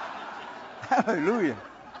 Hallelujah.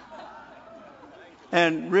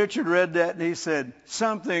 And Richard read that, and he said,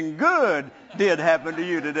 something good did happen to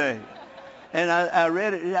you today. And I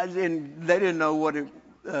read it, and they didn't know what it,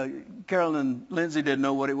 Carolyn and Lindsay didn't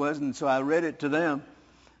know what it was, and so I read it to them.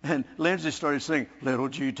 And Lindsay started singing, Little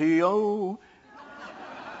GTO.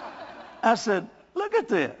 I said, look at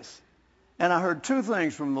this. And I heard two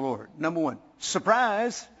things from the Lord. Number one,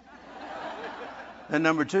 surprise. And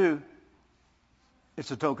number two,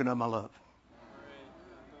 it's a token of my love.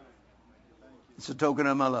 It's a token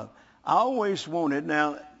of my love. I always wanted,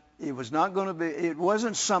 now, it was not going to be, it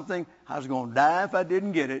wasn't something I was going to die if I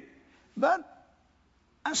didn't get it, but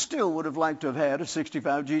I still would have liked to have had a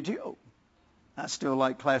 65 GTO. I still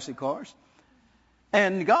like classic cars.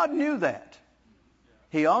 And God knew that.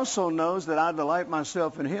 He also knows that I delight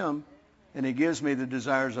myself in Him, and He gives me the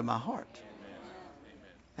desires of my heart.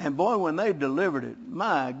 And boy, when they delivered it,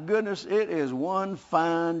 my goodness, it is one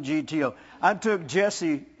fine GTO. I took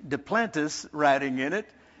Jesse Duplantis riding in it,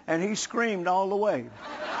 and he screamed all the way.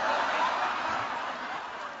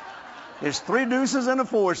 It's 3 deuces and a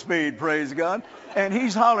 4-speed, praise God. And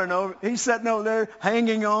he's hollering over, he's sitting over there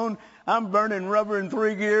hanging on. I'm burning rubber in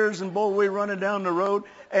 3 gears, and boy, we're running down the road,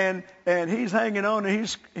 and he's hanging on,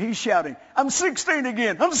 and he's shouting, I'm 16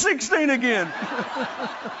 again, I'm 16 again.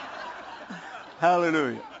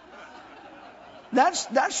 Hallelujah.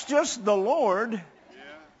 That's just the Lord's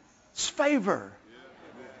favor.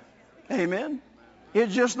 Amen.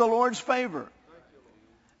 It's just the Lord's favor.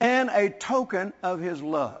 And a token of his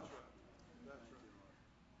love.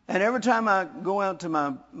 And every time I go out to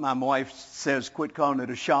my wife says, quit calling it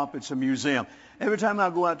a shop, it's a museum. Every time I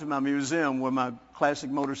go out to my museum where my classic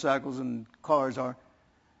motorcycles and cars are,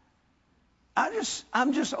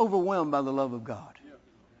 I'm just overwhelmed by the love of God.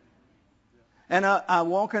 And I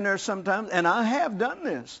walk in there sometimes, and I have done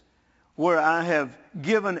this, where I have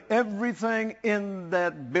given everything in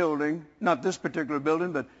that building, not this particular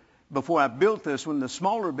building, but before I built this one, the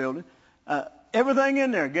smaller building, everything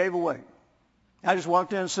in there gave away. I just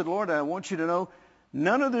walked in and said, Lord, I want you to know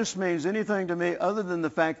none of this means anything to me other than the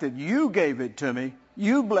fact that you gave it to me.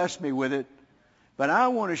 You blessed me with it. But I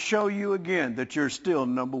want to show you again that you're still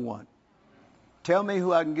number one. Tell me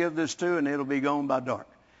who I can give this to, and it'll be gone by dark.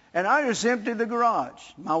 And I just emptied the garage.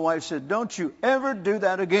 My wife said, don't you ever do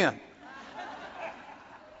that again.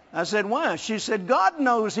 I said, why? She said, God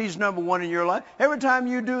knows he's number one in your life. Every time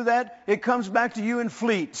you do that, it comes back to you in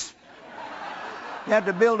fleets. You have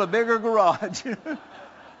to build a bigger garage.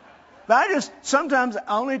 But sometimes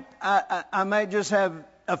I might just have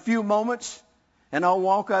a few moments, and I'll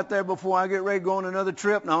walk out there before I get ready to go on another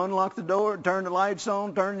trip, and I'll unlock the door, turn the lights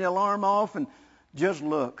on, turn the alarm off, and just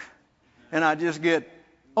look. And I just get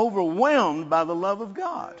overwhelmed by the love of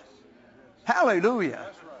God.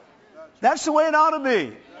 Hallelujah. That's the way it ought to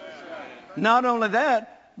be. Not only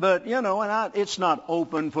that, but, it's not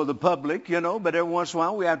open for the public, but every once in a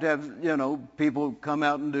while we have to have, people come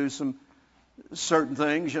out and do some certain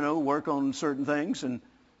things, work on certain things, and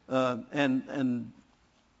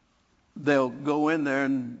they'll go in there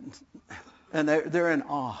and they're in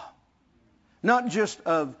awe. Not just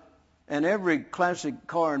of, and every classic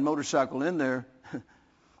car and motorcycle in there,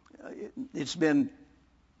 it's been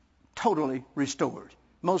totally restored.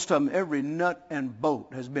 Most of them, every nut and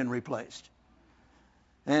bolt has been replaced.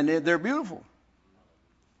 And they're beautiful.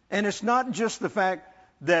 And it's not just the fact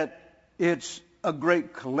that it's a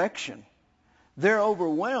great collection. They're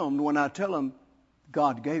overwhelmed when I tell them,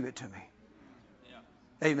 God gave it to me.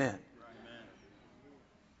 Yeah. Amen.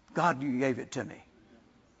 God, you gave it to me.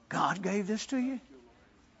 God gave this to you?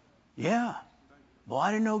 Yeah. Boy,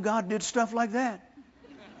 I didn't know God did stuff like that.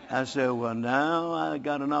 I said, well, now I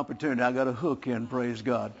got an opportunity. I got a hook in, praise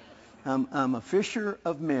God. I'm a fisher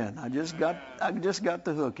of men. I just got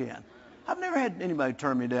the hook in. I've never had anybody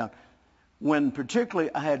turn me down when particularly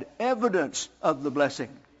I had evidence of the blessing.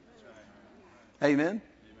 Amen.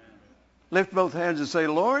 Lift both hands and say,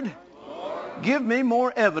 Lord, give me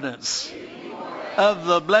more evidence of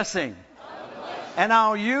the blessing. And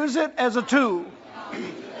I'll use it as a tool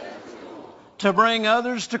to bring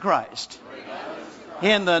others to Christ.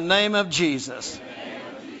 In the name of Jesus.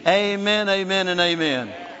 Amen, amen, and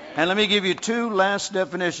amen. And let me give you 2 last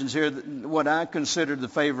definitions here, what I consider the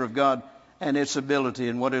favor of God and its ability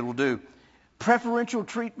and what it will do. Preferential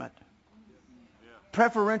treatment.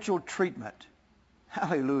 Preferential treatment.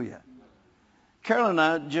 Hallelujah. Carol and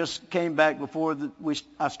I just came back before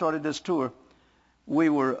I started this tour. We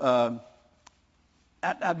were,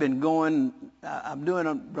 I've been going, I'm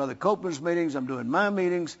doing Brother Copeland's meetings, I'm doing my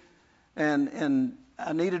meetings, and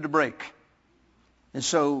I needed a break. And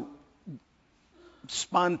so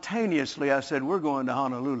spontaneously I said, we're going to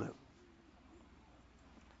Honolulu.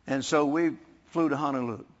 And so we flew to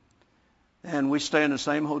Honolulu. And we stay in the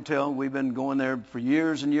same hotel. We've been going there for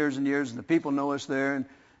years and years and years, and the people know us there,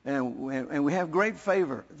 and we have great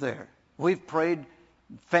favor there. We've prayed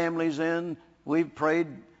families in. We've prayed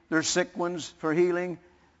their sick ones for healing.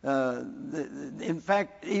 In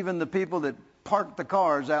fact, even the people that park the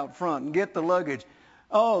cars out front and get the luggage,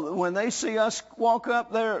 when they see us walk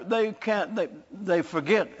up there, they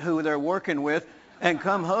forget who they're working with and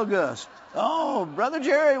come hug us. Oh, Brother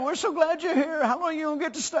Jerry, we're so glad you're here. How long are you going to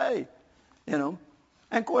get to stay? And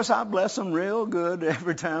of course, I bless them real good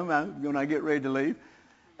every time when I get ready to leave.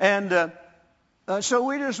 And so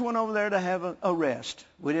we just went over there to have a rest.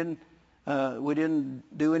 We didn't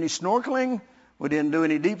do any snorkeling. We didn't do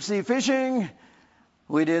any deep sea fishing.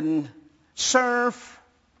 We didn't surf.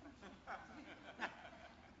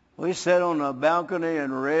 We sat on a balcony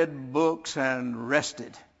and read books and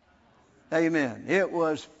rested. Amen. It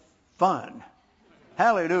was fun.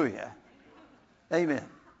 Hallelujah. Amen.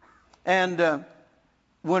 And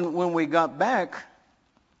when we got back,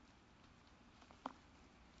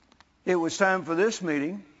 it was time for this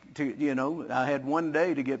meeting. I had one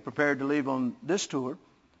day to get prepared to leave on this tour.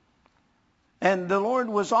 And the Lord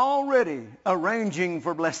was already arranging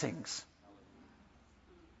for blessings.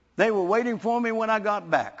 They were waiting for me when I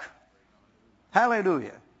got back.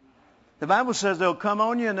 Hallelujah. The Bible says they'll come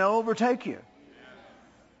on you and they'll overtake you.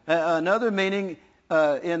 Another meaning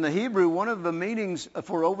in the Hebrew, one of the meanings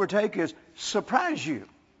for overtake is surprise you.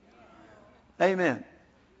 Amen.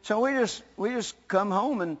 So we just come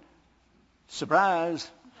home and surprise,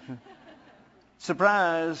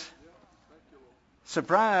 surprise,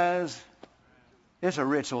 surprise. It's a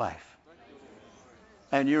rich life.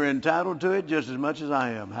 And you're entitled to it just as much as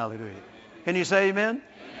I am. Hallelujah. Can you say amen? Amen.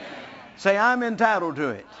 Say, I'm entitled to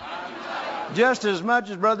it. Just as much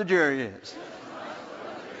as Brother Jerry is.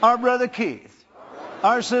 Or Brother Keith.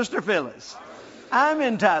 Or Sister Phyllis. I'm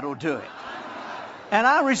entitled to it. And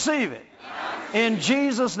I receive it. In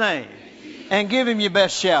Jesus' name. And give him your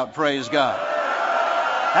best shout. Praise God.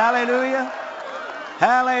 Hallelujah.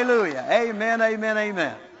 Hallelujah. Amen, amen,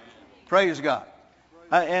 amen. Praise God.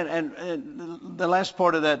 And the last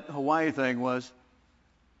part of that Hawaii thing was,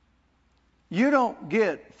 you don't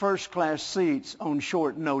get first class seats on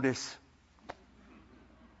short notice.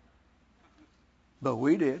 But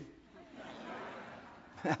we did.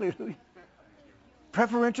 Hallelujah.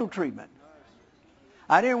 Preferential treatment.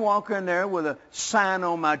 I didn't walk in there with a sign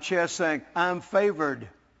on my chest saying, I'm favored.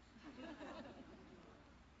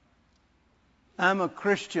 I'm a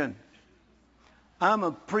Christian. I'm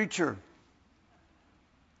a preacher.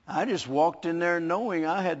 I just walked in there knowing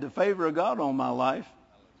I had the favor of God on my life.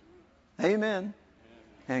 Amen.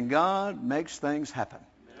 And God makes things happen.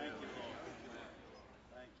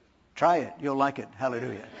 Try it. You'll like it.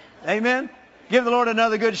 Hallelujah. Amen. Give the Lord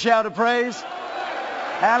another good shout of praise.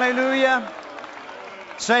 Hallelujah.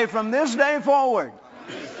 Say, from this day forward,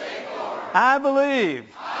 I believe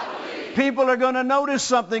people are going to notice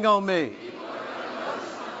something on me.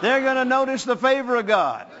 They're going to notice the favor of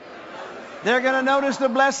God. They're going to notice the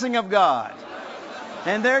blessing of God.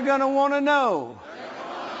 And they're going to want to know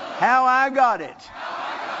how I got it.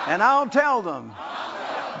 And I'll tell them,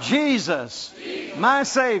 Jesus, my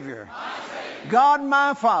Savior, God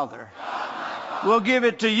my Father, will give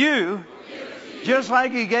it to you just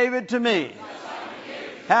like He gave it to me.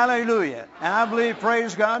 Hallelujah. And I believe,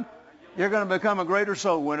 praise God, you're going to become a greater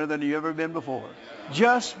soul winner than you've ever been before.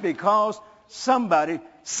 Just because somebody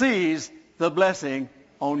sees the blessing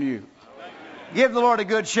on you. Give the Lord a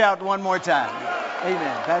good shout one more time.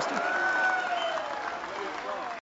 Amen. Pastor.